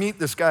 I'm going to meet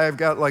this guy. I've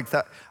got like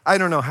that. I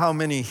don't know how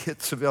many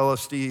hits of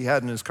LSD he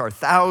had in his car,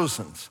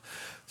 thousands.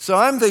 So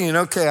I'm thinking,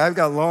 okay, I've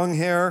got long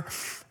hair,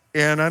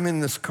 and I'm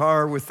in this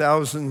car with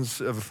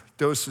thousands of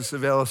doses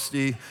of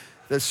LSD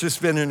that's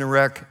just been in a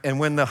wreck. And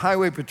when the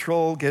highway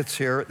patrol gets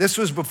here, this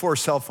was before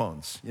cell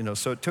phones,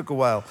 so it took a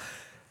while.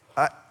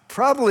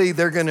 Probably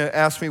they're going to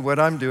ask me what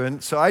I'm doing.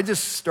 So I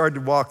just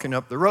started walking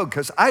up the road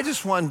because I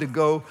just wanted to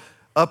go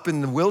up in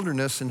the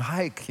wilderness and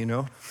hike,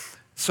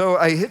 So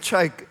I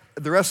hitchhike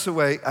the rest of the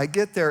way. I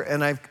get there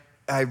and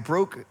I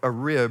broke a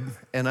rib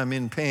and I'm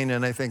in pain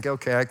and I think,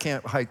 okay, I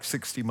can't hike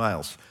 60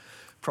 miles.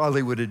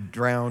 Probably would have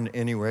drowned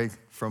anyway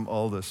from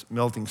all this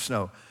melting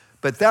snow.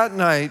 But that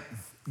night,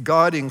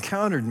 God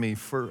encountered me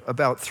for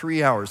about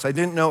 3 hours. I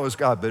didn't know it was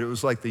God, but it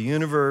was like the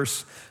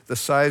universe, the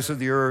size of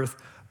the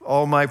earth.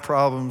 All my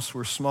problems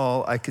were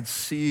small. I could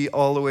see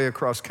all the way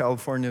across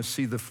California,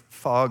 see the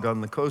fog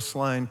on the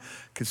coastline,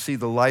 could see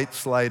the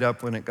lights light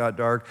up when it got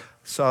dark,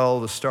 saw all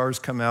the stars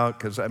come out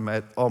because I'm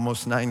at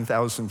almost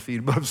 9,000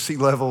 feet above sea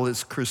level.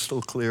 It's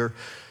crystal clear.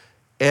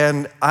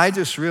 And I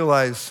just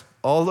realized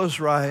all those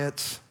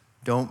riots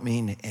don't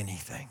mean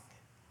anything.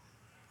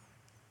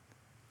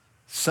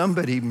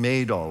 Somebody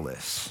made all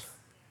this,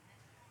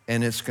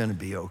 and it's going to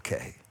be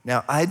okay.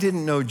 Now, I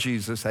didn't know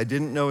Jesus. I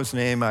didn't know his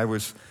name. I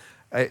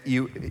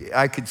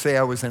could say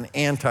I was an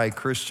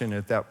anti-Christian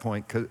at that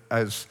point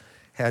because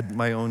I had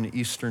my own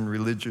Eastern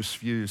religious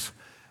views.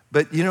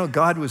 But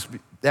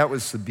that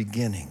was the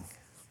beginning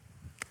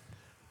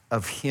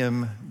of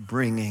him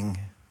bringing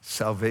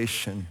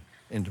salvation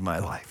into my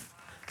life.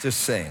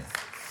 Just saying.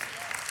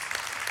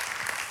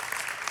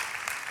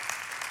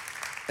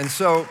 And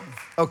so,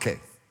 okay,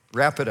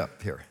 wrap it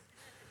up here.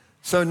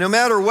 So no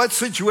matter what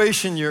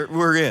situation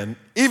we're in,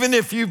 even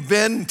if you've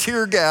been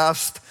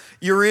tear-gassed,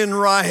 you're in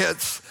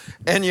riots,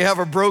 and you have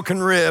a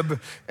broken rib,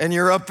 and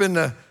you're up in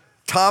the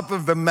top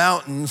of the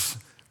mountains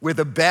with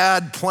a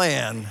bad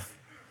plan,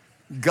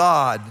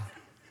 God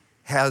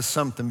has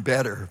something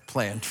better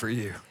planned for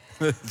you.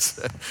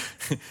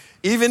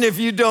 Even if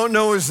you don't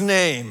know his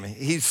name,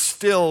 he's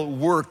still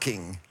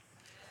working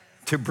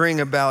to bring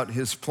about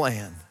his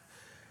plan.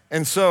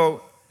 And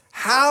so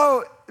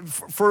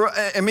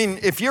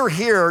if you're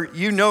here,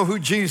 you know who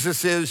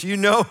Jesus is, you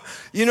know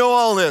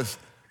all this.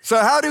 So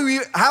how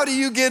do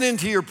you get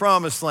into your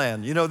promised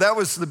land? That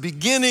was the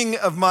beginning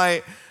of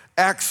my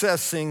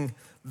accessing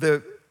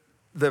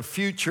the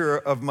future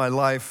of my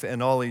life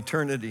and all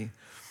eternity.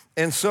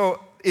 And so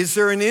is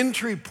there an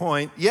entry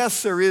point?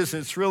 Yes, there is.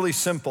 It's really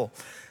simple.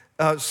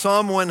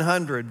 Psalm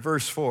 100,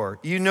 verse 4.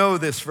 You know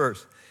this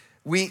verse.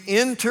 We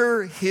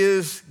enter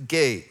his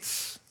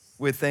gates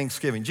with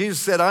thanksgiving. Jesus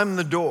said, I'm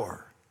the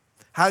door.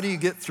 How do you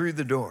get through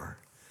the door?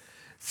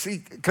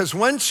 See, because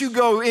once you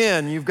go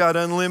in, you've got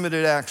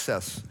unlimited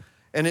access.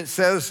 And it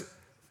says,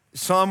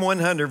 Psalm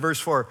 100, verse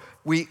 4,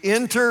 we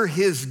enter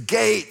his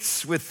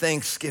gates with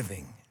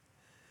thanksgiving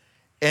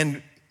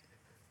and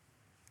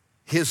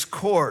his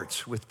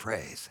courts with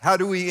praise. How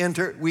do we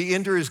enter? We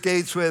enter his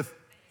gates with.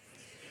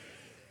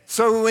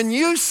 So when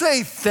you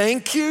say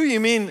thank you, you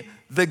mean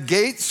the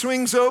gate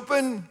swings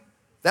open?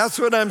 That's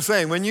what I'm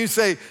saying. When you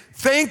say,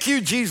 thank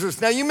you,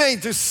 Jesus. Now, you may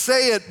just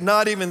say it,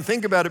 not even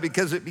think about it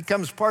because it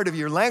becomes part of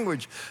your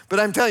language. But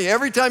I'm telling you,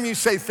 every time you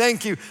say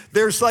thank you,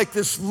 there's like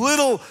this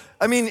little,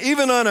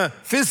 even on a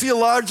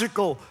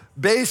physiological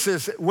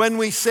basis, when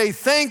we say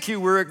thank you,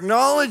 we're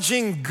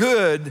acknowledging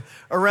good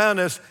around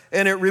us,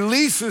 and it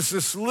releases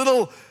this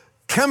little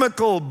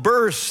chemical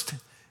burst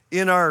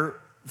in our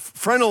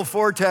frontal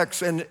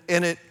cortex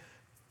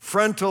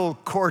frontal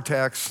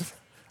cortex.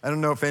 I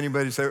don't know if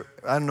anybody's there.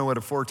 I don't know what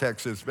a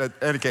vortex is, but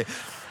okay.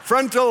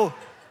 Frontal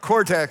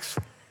cortex,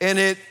 and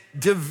it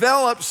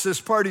develops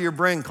this part of your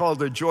brain called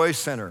the joy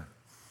center,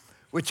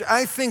 which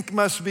I think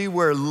must be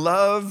where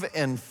love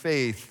and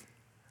faith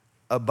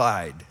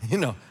abide.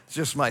 It's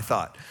just my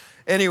thought.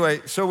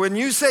 Anyway, so when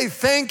you say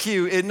thank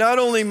you, it not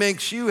only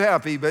makes you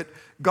happy, but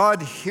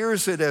God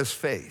hears it as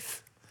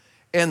faith,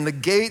 and the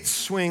gates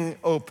swing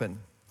open.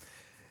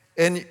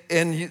 And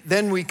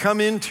then we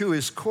come into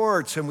his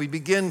courts and we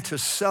begin to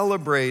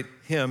celebrate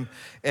him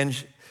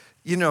and,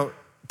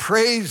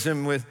 praise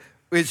him with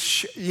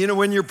Which,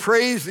 when you're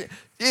praising,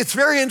 it's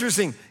very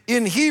interesting.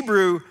 In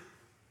Hebrew,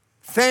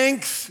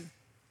 thanks,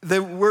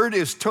 the word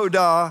is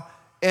todah,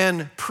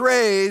 and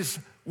praise,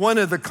 one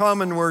of the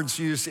common words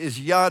used is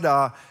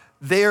yada.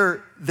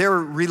 They're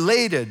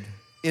related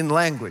in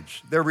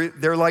language.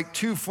 They're like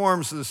two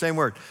forms of the same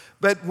word.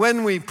 But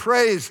when we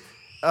praise,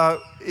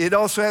 it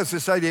also has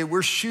this idea,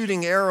 we're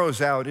shooting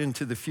arrows out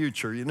into the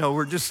future.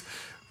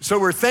 So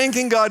we're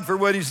thanking God for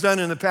what he's done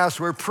in the past.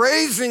 We're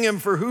praising him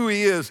for who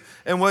he is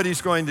and what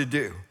he's going to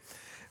do.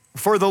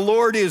 For the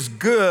Lord is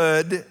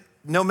good,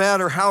 no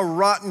matter how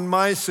rotten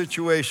my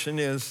situation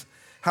is,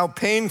 how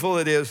painful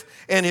it is,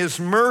 and his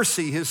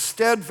mercy, his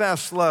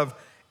steadfast love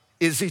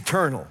is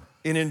eternal.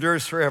 It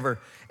endures forever.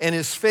 And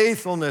his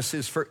faithfulness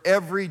is for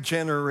every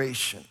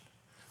generation.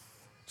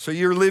 So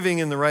you're living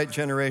in the right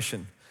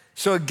generation.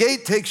 So a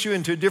gate takes you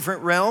into a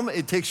different realm.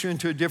 It takes you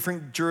into a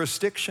different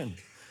jurisdiction.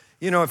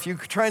 If you're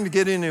trying to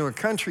get into a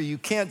country, you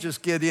can't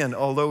just get in.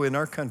 Although in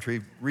our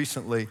country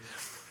recently,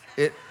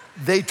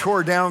 they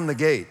tore down the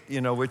gate,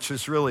 which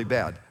is really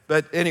bad.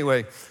 But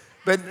anyway,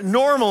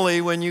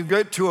 normally when you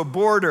get to a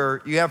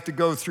border, you have to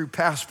go through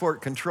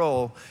passport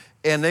control,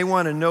 and they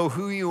want to know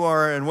who you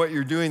are and what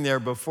you're doing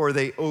there before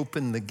they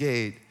open the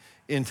gate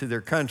into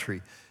their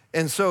country.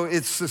 And so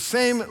it's the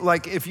same,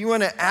 like if you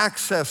want to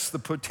access the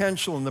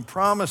potential and the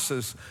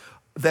promises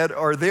that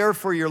are there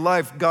for your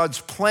life,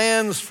 God's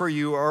plans for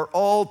you are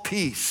all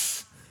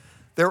peace.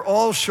 They're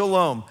all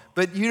shalom.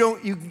 But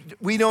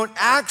we don't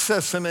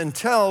access them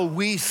until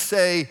we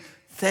say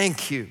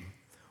thank you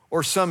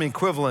or some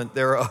equivalent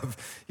thereof.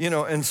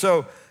 And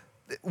so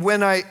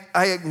when I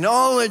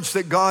acknowledge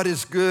that God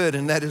is good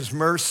and that his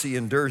mercy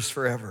endures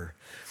forever.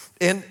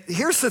 And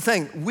here's the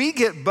thing, we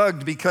get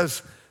bugged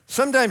because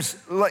sometimes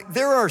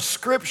there are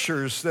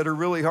scriptures that are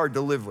really hard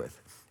to live with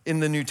in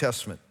the New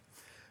Testament.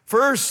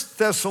 1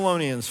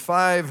 Thessalonians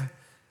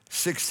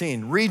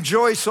 5:16,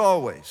 rejoice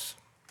always.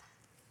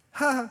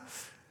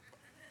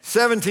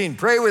 17,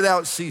 pray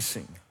without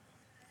ceasing.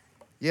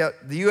 Yeah,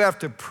 you have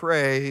to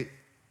pray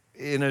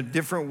in a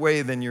different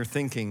way than you're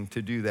thinking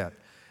to do that.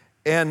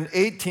 And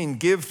 18,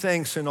 give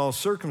thanks in all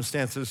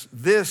circumstances.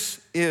 This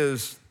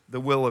is the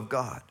will of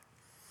God.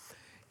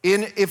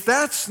 If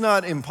that's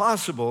not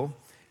impossible,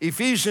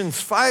 Ephesians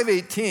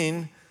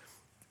 5:18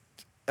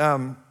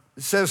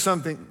 says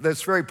something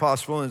that's very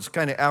possible, and it's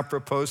kind of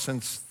apropos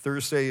since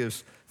Thursday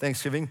is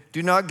Thanksgiving.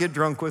 Do not get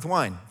drunk with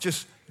wine.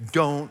 Just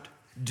don't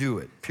do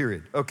it,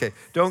 period. Okay,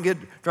 don't get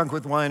drunk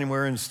with wine and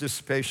wherein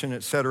dissipation,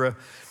 etc.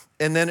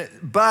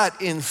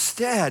 But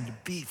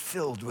instead, be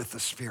filled with the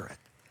Spirit.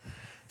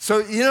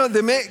 So,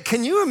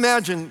 can you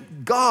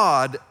imagine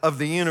God of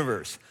the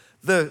universe,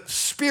 the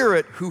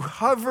Spirit who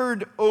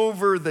hovered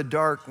over the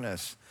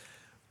darkness,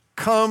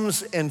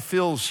 comes and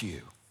fills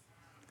you?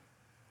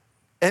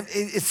 And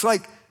it's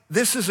like,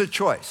 this is a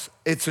choice.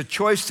 It's a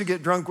choice to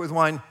get drunk with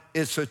wine.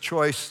 It's a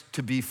choice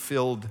to be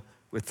filled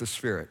with the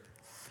Spirit.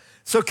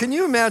 So can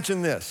you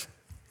imagine this?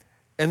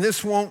 And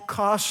this won't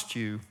cost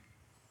you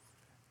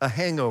a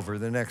hangover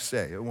the next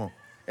day. It won't.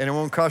 And it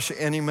won't cost you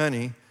any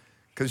money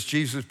because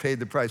Jesus paid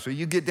the price. So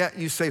you get down,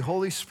 you say,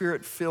 Holy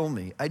Spirit, fill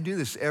me. I do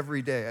this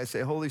every day. I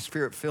say, Holy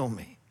Spirit, fill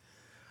me.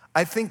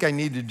 I think I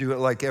need to do it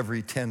like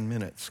every 10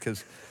 minutes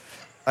because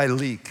I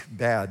leak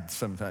bad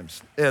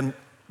sometimes.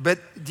 But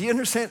do you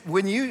understand?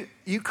 When you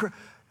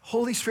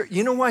Holy Spirit,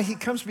 you know why he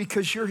comes?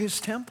 Because you're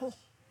his temple.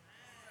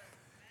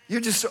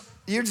 You're just,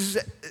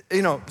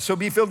 so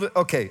be filled with,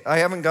 okay, I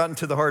haven't gotten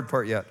to the hard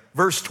part yet.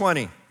 Verse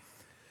 20,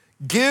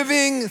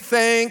 giving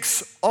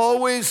thanks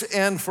always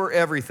and for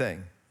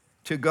everything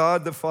to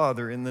God the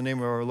Father in the name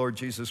of our Lord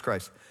Jesus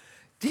Christ.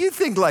 Do you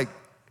think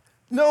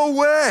no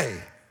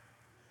way.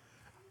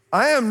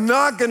 I am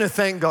not gonna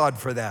thank God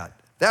for that.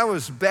 That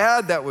was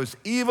bad, that was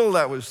evil,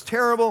 that was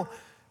terrible.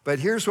 But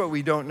here's what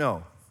we don't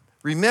know.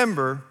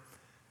 Remember,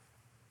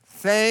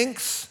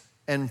 thanks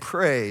and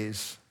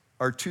praise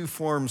are two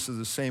forms of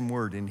the same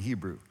word in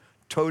Hebrew.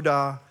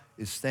 Todah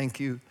is thank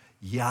you,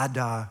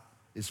 yada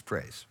is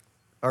praise,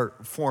 are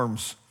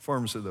forms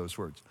of those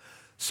words.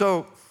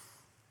 So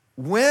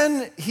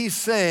when he's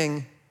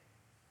saying,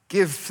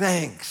 give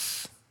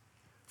thanks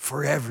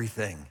for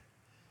everything,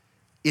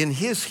 in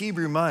his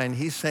Hebrew mind,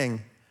 he's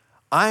saying,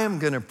 I am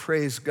gonna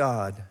praise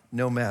God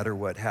no matter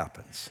what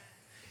happens.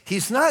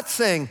 He's not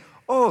saying,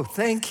 oh,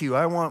 thank you,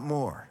 I want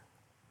more.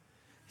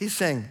 He's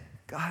saying,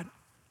 God,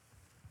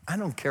 I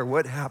don't care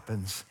what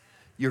happens.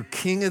 You're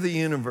King of the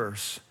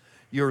universe.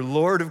 You're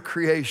Lord of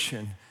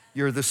creation.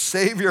 You're the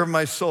Savior of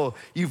my soul.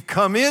 You've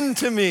come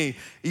into me.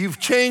 You've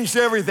changed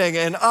everything,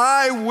 and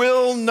I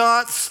will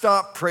not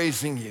stop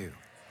praising you.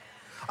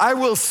 I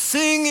will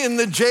sing in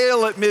the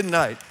jail at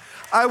midnight.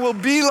 I will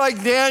be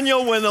like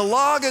Daniel when the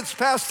law gets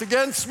passed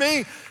against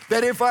me,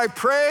 that if I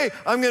pray,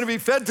 I'm gonna be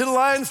fed to the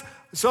lions.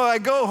 So I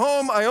go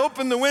home, I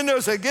open the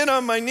windows, I get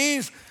on my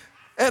knees,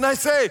 and I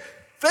say,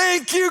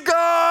 thank you,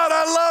 God,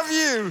 I love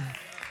you.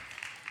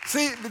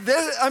 See,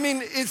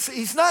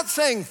 he's not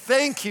saying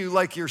thank you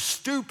like you're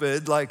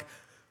stupid, like,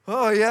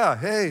 oh yeah,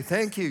 hey,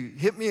 thank you,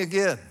 hit me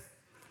again.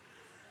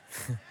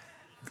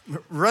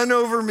 run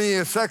over me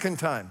a second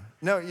time.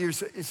 No, you're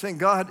saying,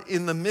 God,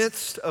 in the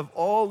midst of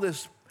all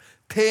this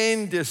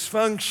pain,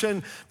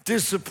 dysfunction,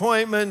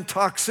 disappointment,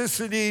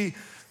 toxicity,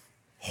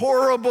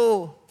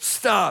 horrible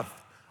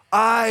stuff,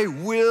 I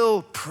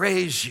will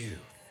praise you.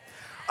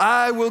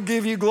 I will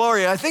give you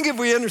glory. I think if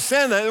we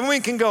understand that, then we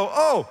can go,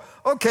 oh,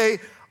 okay,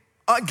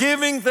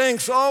 giving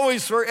thanks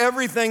always for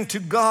everything to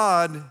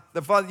God,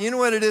 the Father. You know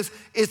what it is?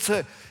 It's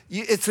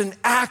an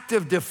act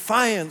of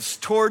defiance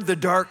toward the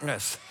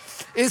darkness.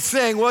 It's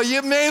saying, well,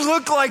 you may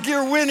look like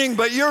you're winning,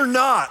 but you're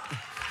not.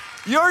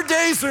 Your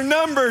days are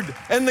numbered,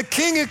 and the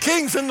King of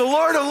Kings and the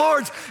Lord of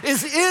Lords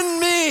is in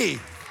me.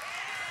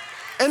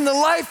 And the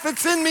life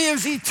that's in me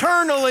is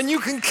eternal, and you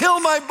can kill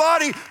my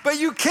body, but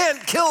you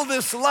can't kill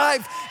this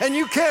life, and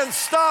you can't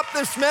stop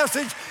this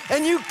message,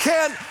 and you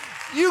can't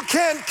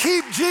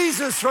keep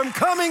Jesus from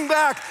coming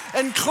back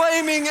and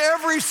claiming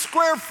every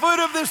square foot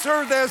of this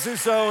earth as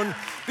his own,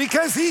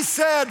 because he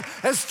said,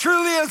 as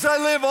truly as I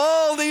live,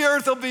 all the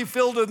earth will be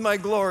filled with my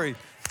glory.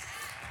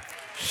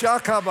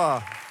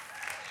 Shakaba.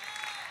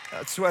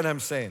 That's what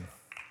I'm saying.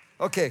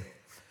 Okay,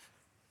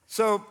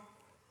 so,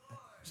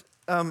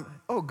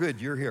 oh good,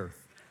 you're here.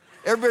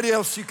 Everybody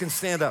else, you can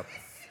stand up.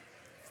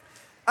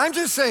 I'm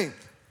just saying,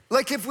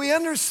 like if we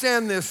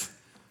understand this,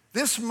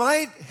 this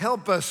might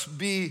help us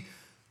be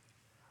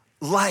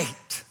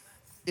light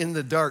in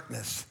the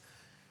darkness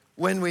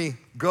when we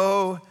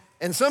go.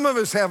 And some of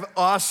us have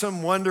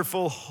awesome,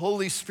 wonderful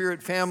Holy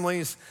Spirit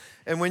families,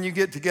 and when you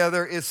get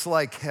together, it's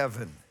like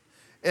heaven.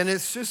 And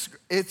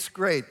it's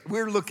great.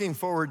 We're looking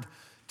forward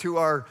to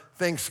our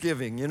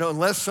Thanksgiving. You know,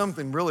 unless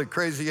something really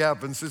crazy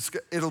happens,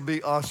 it'll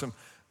be awesome.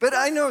 But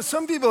I know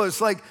some people,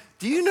 it's like,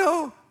 do you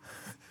know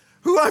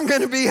who I'm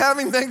going to be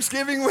having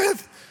Thanksgiving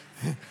with?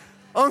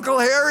 Uncle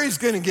Harry's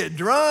going to get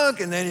drunk,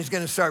 and then he's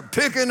going to start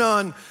picking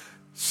on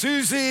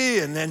Susie,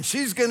 and then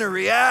she's going to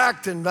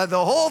react, and by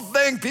the whole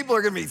thing, people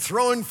are going to be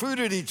throwing food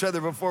at each other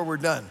before we're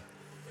done.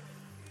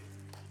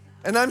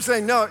 And I'm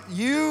saying, no,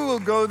 you will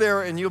go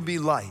there and you'll be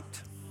light.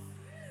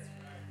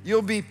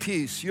 You'll be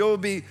peace. You'll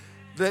be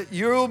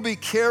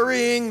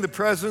carrying the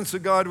presence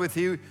of God with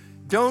you.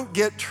 Don't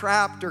get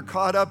trapped or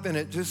caught up in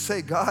it. Just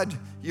say, God,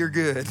 you're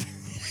good.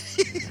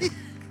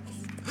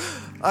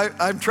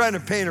 I'm trying to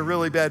paint a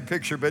really bad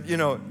picture, but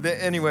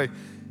anyway,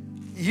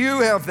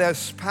 you have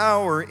this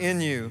power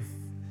in you.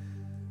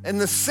 And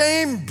the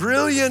same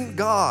brilliant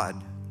God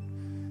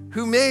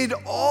who made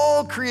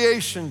all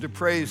creation to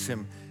praise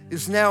him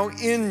is now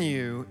in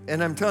you.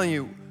 And I'm telling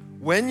you,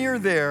 when you're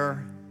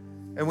there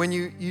and when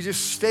you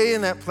just stay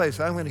in that place,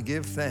 I'm going to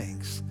give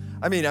thanks.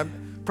 I mean,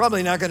 I'm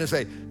probably not going to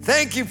say,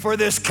 thank you for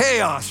this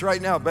chaos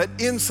right now. But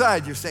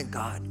inside you're saying,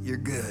 God, you're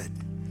good.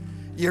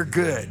 You're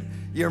good.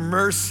 Your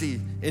mercy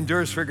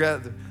endures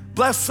forever.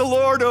 Bless the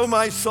Lord, O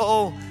my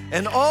soul,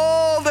 and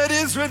all that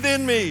is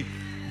within me.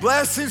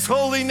 Bless his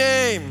holy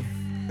name.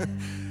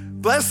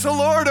 Bless the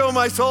Lord, O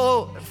my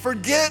soul.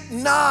 Forget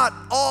not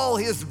all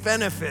his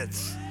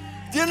benefits.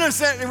 Do you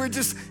understand?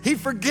 He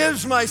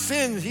forgives my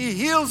sins. He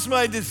heals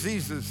my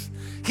diseases.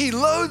 He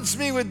loads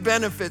me with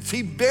benefits.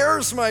 He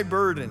bears my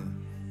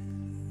burden.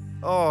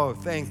 Oh,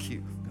 thank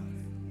you.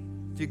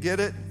 Do you get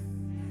it?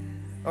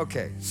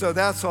 Okay, so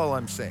that's all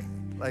I'm saying.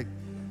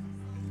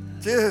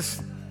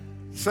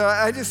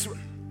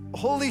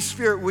 Holy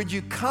Spirit, would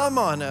you come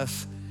on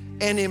us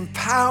and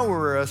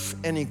empower us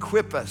and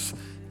equip us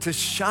to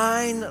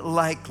shine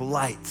like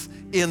lights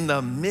in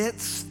the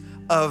midst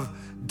of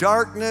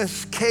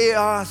darkness,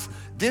 chaos,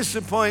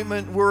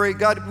 disappointment, worry.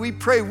 God, we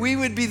pray we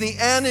would be the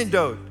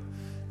antidote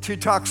to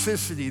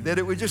toxicity, that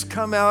it would just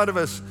come out of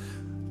us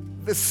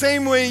the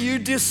same way you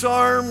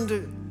disarmed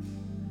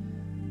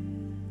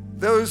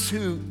those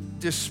who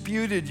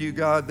disputed you,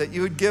 God, that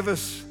you would give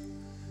us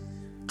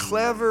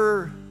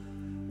clever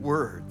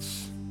words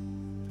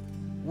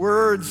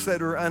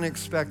that are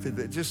unexpected,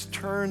 that just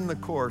turn the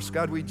course.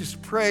 God, we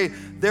just pray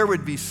there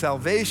would be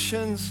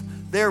salvations,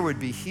 there would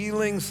be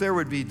healings, there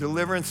would be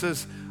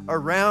deliverances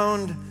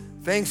around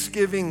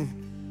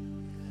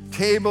Thanksgiving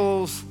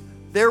tables.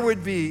 There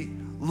would be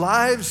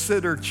lives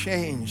that are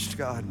changed,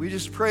 God. We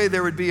just pray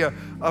there would be a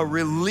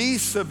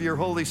release of your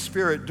Holy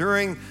Spirit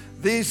during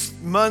these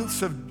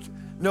months of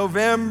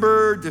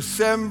November,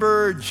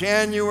 December,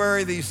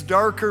 January, these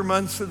darker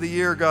months of the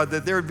year, God,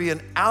 that there would be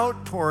an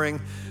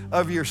outpouring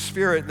of your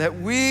Spirit,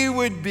 that we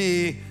would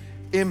be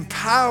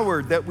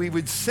empowered, that we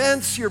would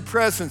sense your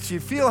presence. You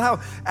feel how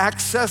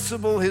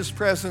accessible his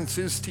presence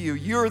is to you.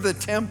 You're the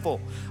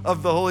temple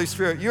of the Holy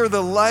Spirit. You're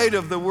the light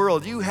of the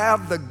world. You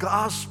have the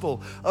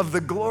gospel of the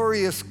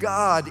glorious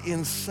God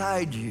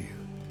inside you.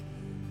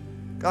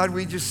 God,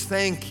 we just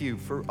thank you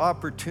for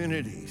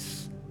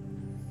opportunities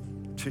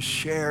to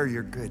share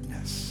your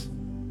goodness.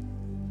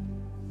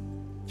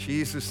 In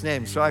Jesus'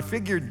 name. So I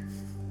figured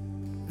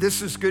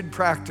this is good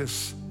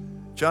practice.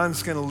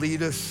 John's going to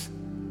lead us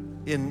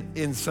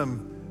in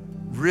some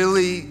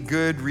really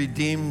good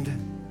redeemed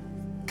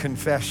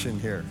confession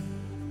here.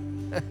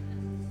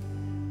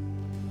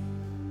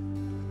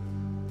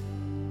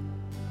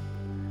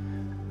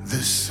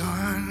 The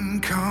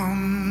sun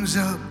comes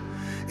up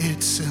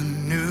It's a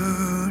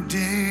new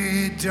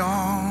day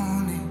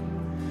dawning.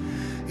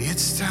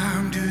 It's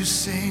time to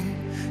sing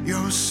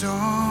your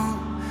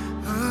song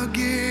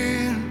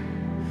again.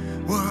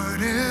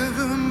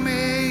 Whatever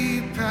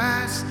may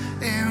pass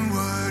and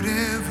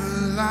whatever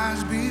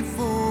lies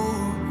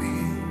before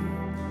me,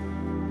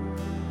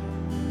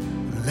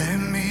 let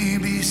me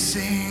be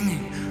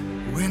singing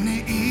when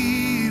the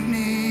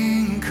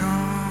evening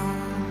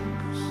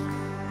comes.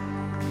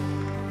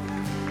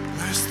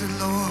 Bless the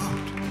Lord.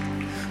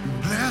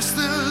 Bless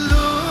the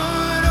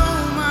Lord,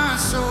 oh my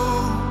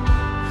soul,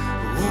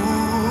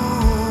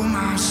 oh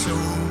my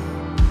soul.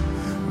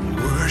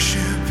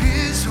 Worship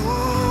His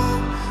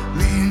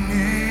holy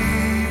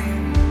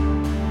name.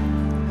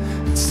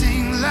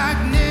 Sing like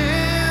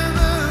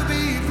never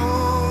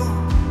before,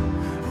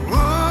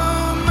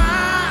 oh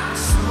my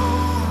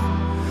soul.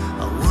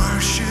 I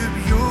worship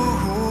Your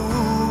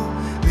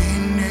holy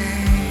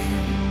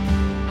name.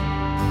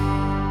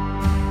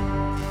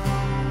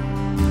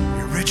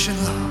 You're rich in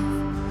love.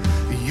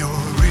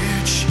 You're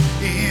rich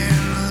in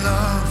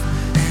love,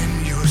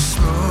 and you're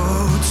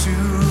slow to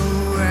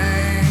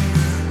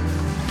anger.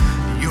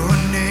 Your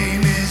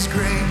name is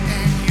great,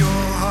 and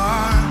your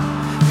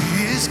heart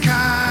is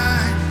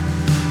kind.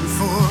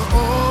 For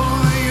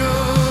all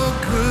Your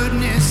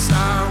goodness,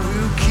 I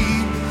will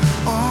keep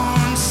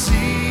on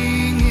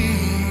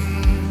singing.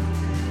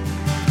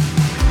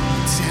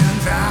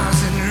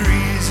 10,000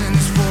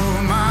 reasons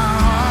for my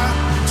heart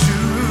to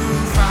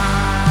find.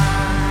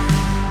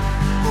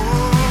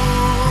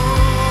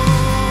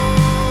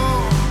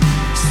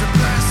 So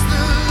bless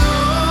the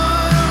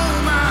Lord, oh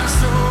my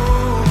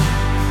soul,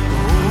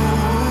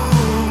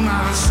 oh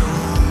my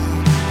soul.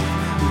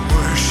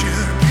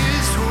 Worship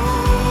His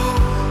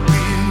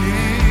holy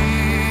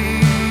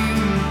name.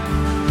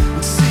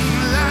 Sing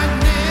like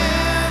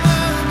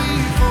never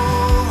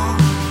before,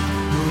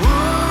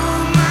 oh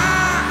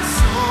my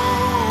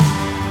soul.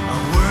 I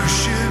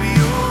worship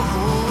Your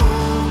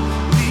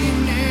holy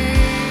name.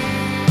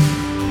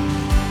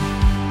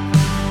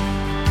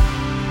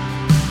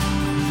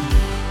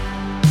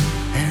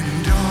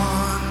 And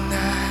on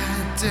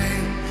that day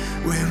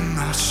when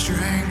my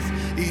strength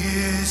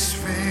is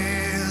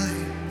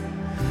failing,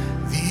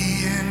 the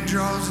end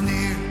draws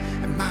near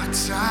and my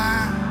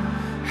time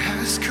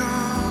has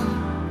come,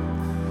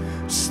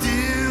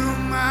 still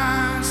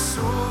my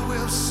soul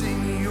will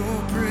sing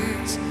Your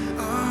praise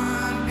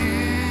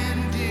unending.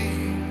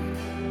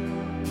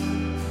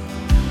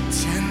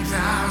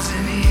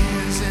 10,000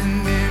 years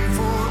and then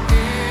forevermore.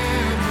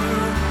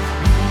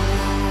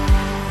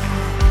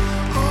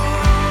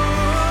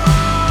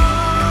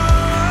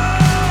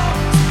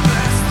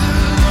 Bless the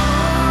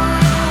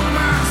Lord, oh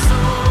my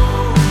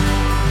soul,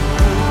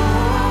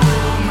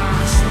 oh my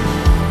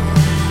soul.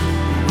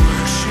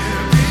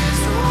 Worship His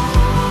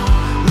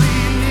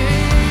holy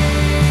name.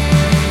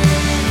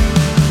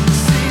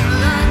 Sing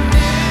like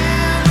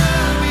never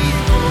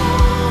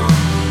before,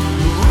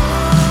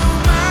 oh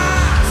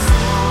my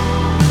soul.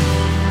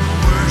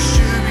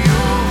 Worship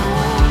Your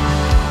holy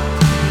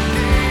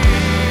name.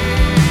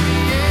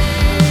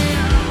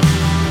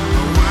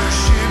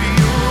 Worship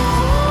Your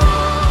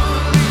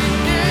holy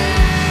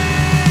name.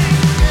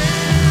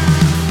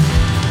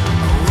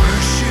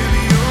 Worship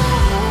Your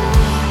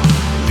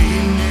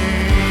holy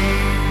name.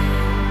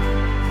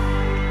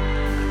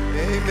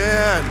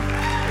 Amen.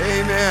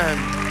 Amen.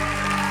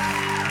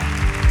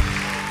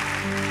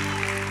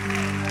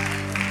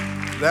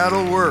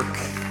 That'll work.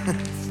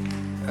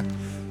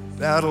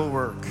 That'll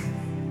work.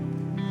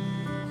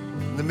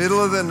 In the middle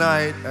of the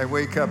night, I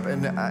wake up,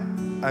 and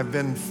I've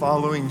been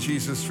following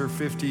Jesus for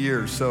 50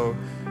 years, so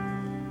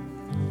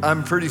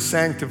I'm pretty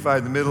sanctified.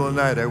 In the middle of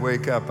the night, I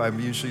wake up, I'm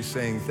usually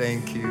saying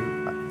thank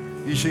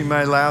you. Usually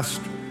my last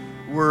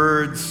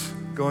words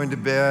going to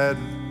bed,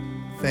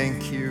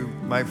 thank you.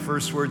 My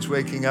first words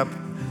waking up,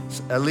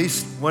 at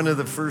least one of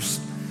the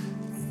first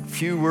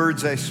few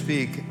words I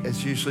speak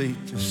is usually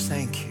just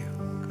thank you,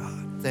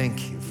 God.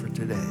 Thank you for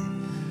today.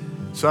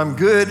 So I'm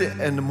good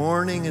in the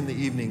morning and the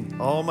evening,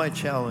 all my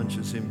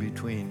challenges in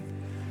between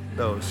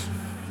those.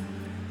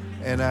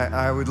 And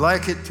I would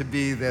like it to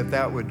be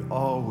that would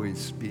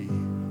always be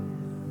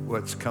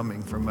what's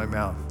coming from my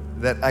mouth,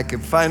 that I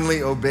could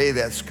finally obey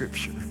that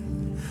scripture.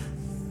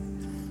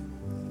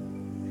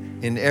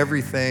 In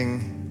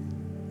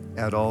everything,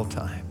 at all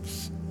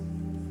times,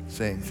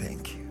 saying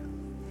thank you.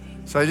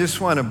 So I just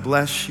want to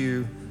bless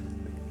you.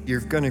 You're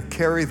going to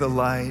carry the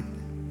light.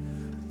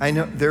 I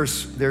know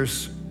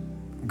there's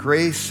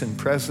grace and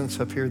presence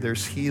up here.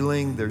 There's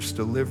healing, there's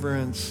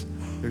deliverance,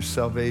 there's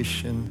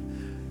salvation.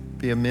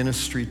 Be a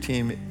ministry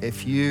team.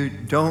 If you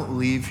don't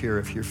leave here,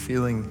 if you're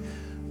feeling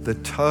the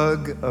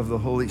tug of the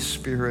Holy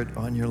Spirit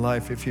on your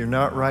life, if you're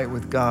not right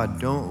with God,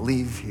 don't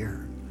leave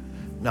here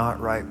not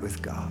right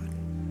with God.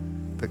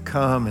 But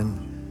come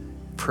and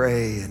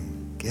pray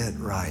and get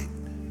right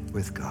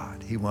with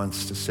God. He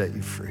wants to set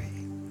you free.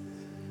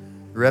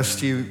 The rest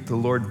of you, the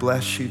Lord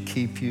bless you,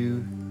 keep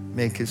you,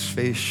 make His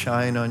face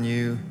shine on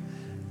you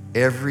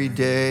every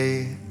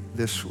day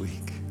this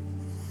week.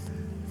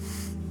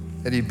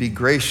 that he'd be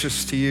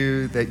gracious to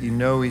you, that you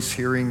know he's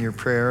hearing your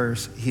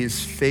prayers.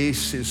 His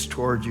face is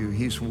toward you.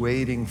 He's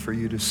waiting for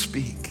you to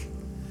speak.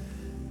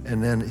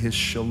 And then his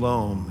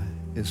shalom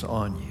is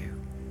on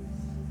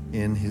you.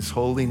 In his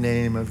holy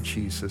name of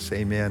Jesus,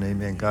 amen,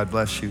 amen. God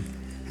bless you.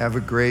 Have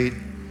a great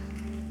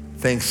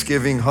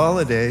Thanksgiving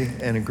holiday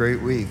and a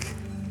great week.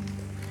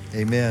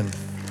 Amen.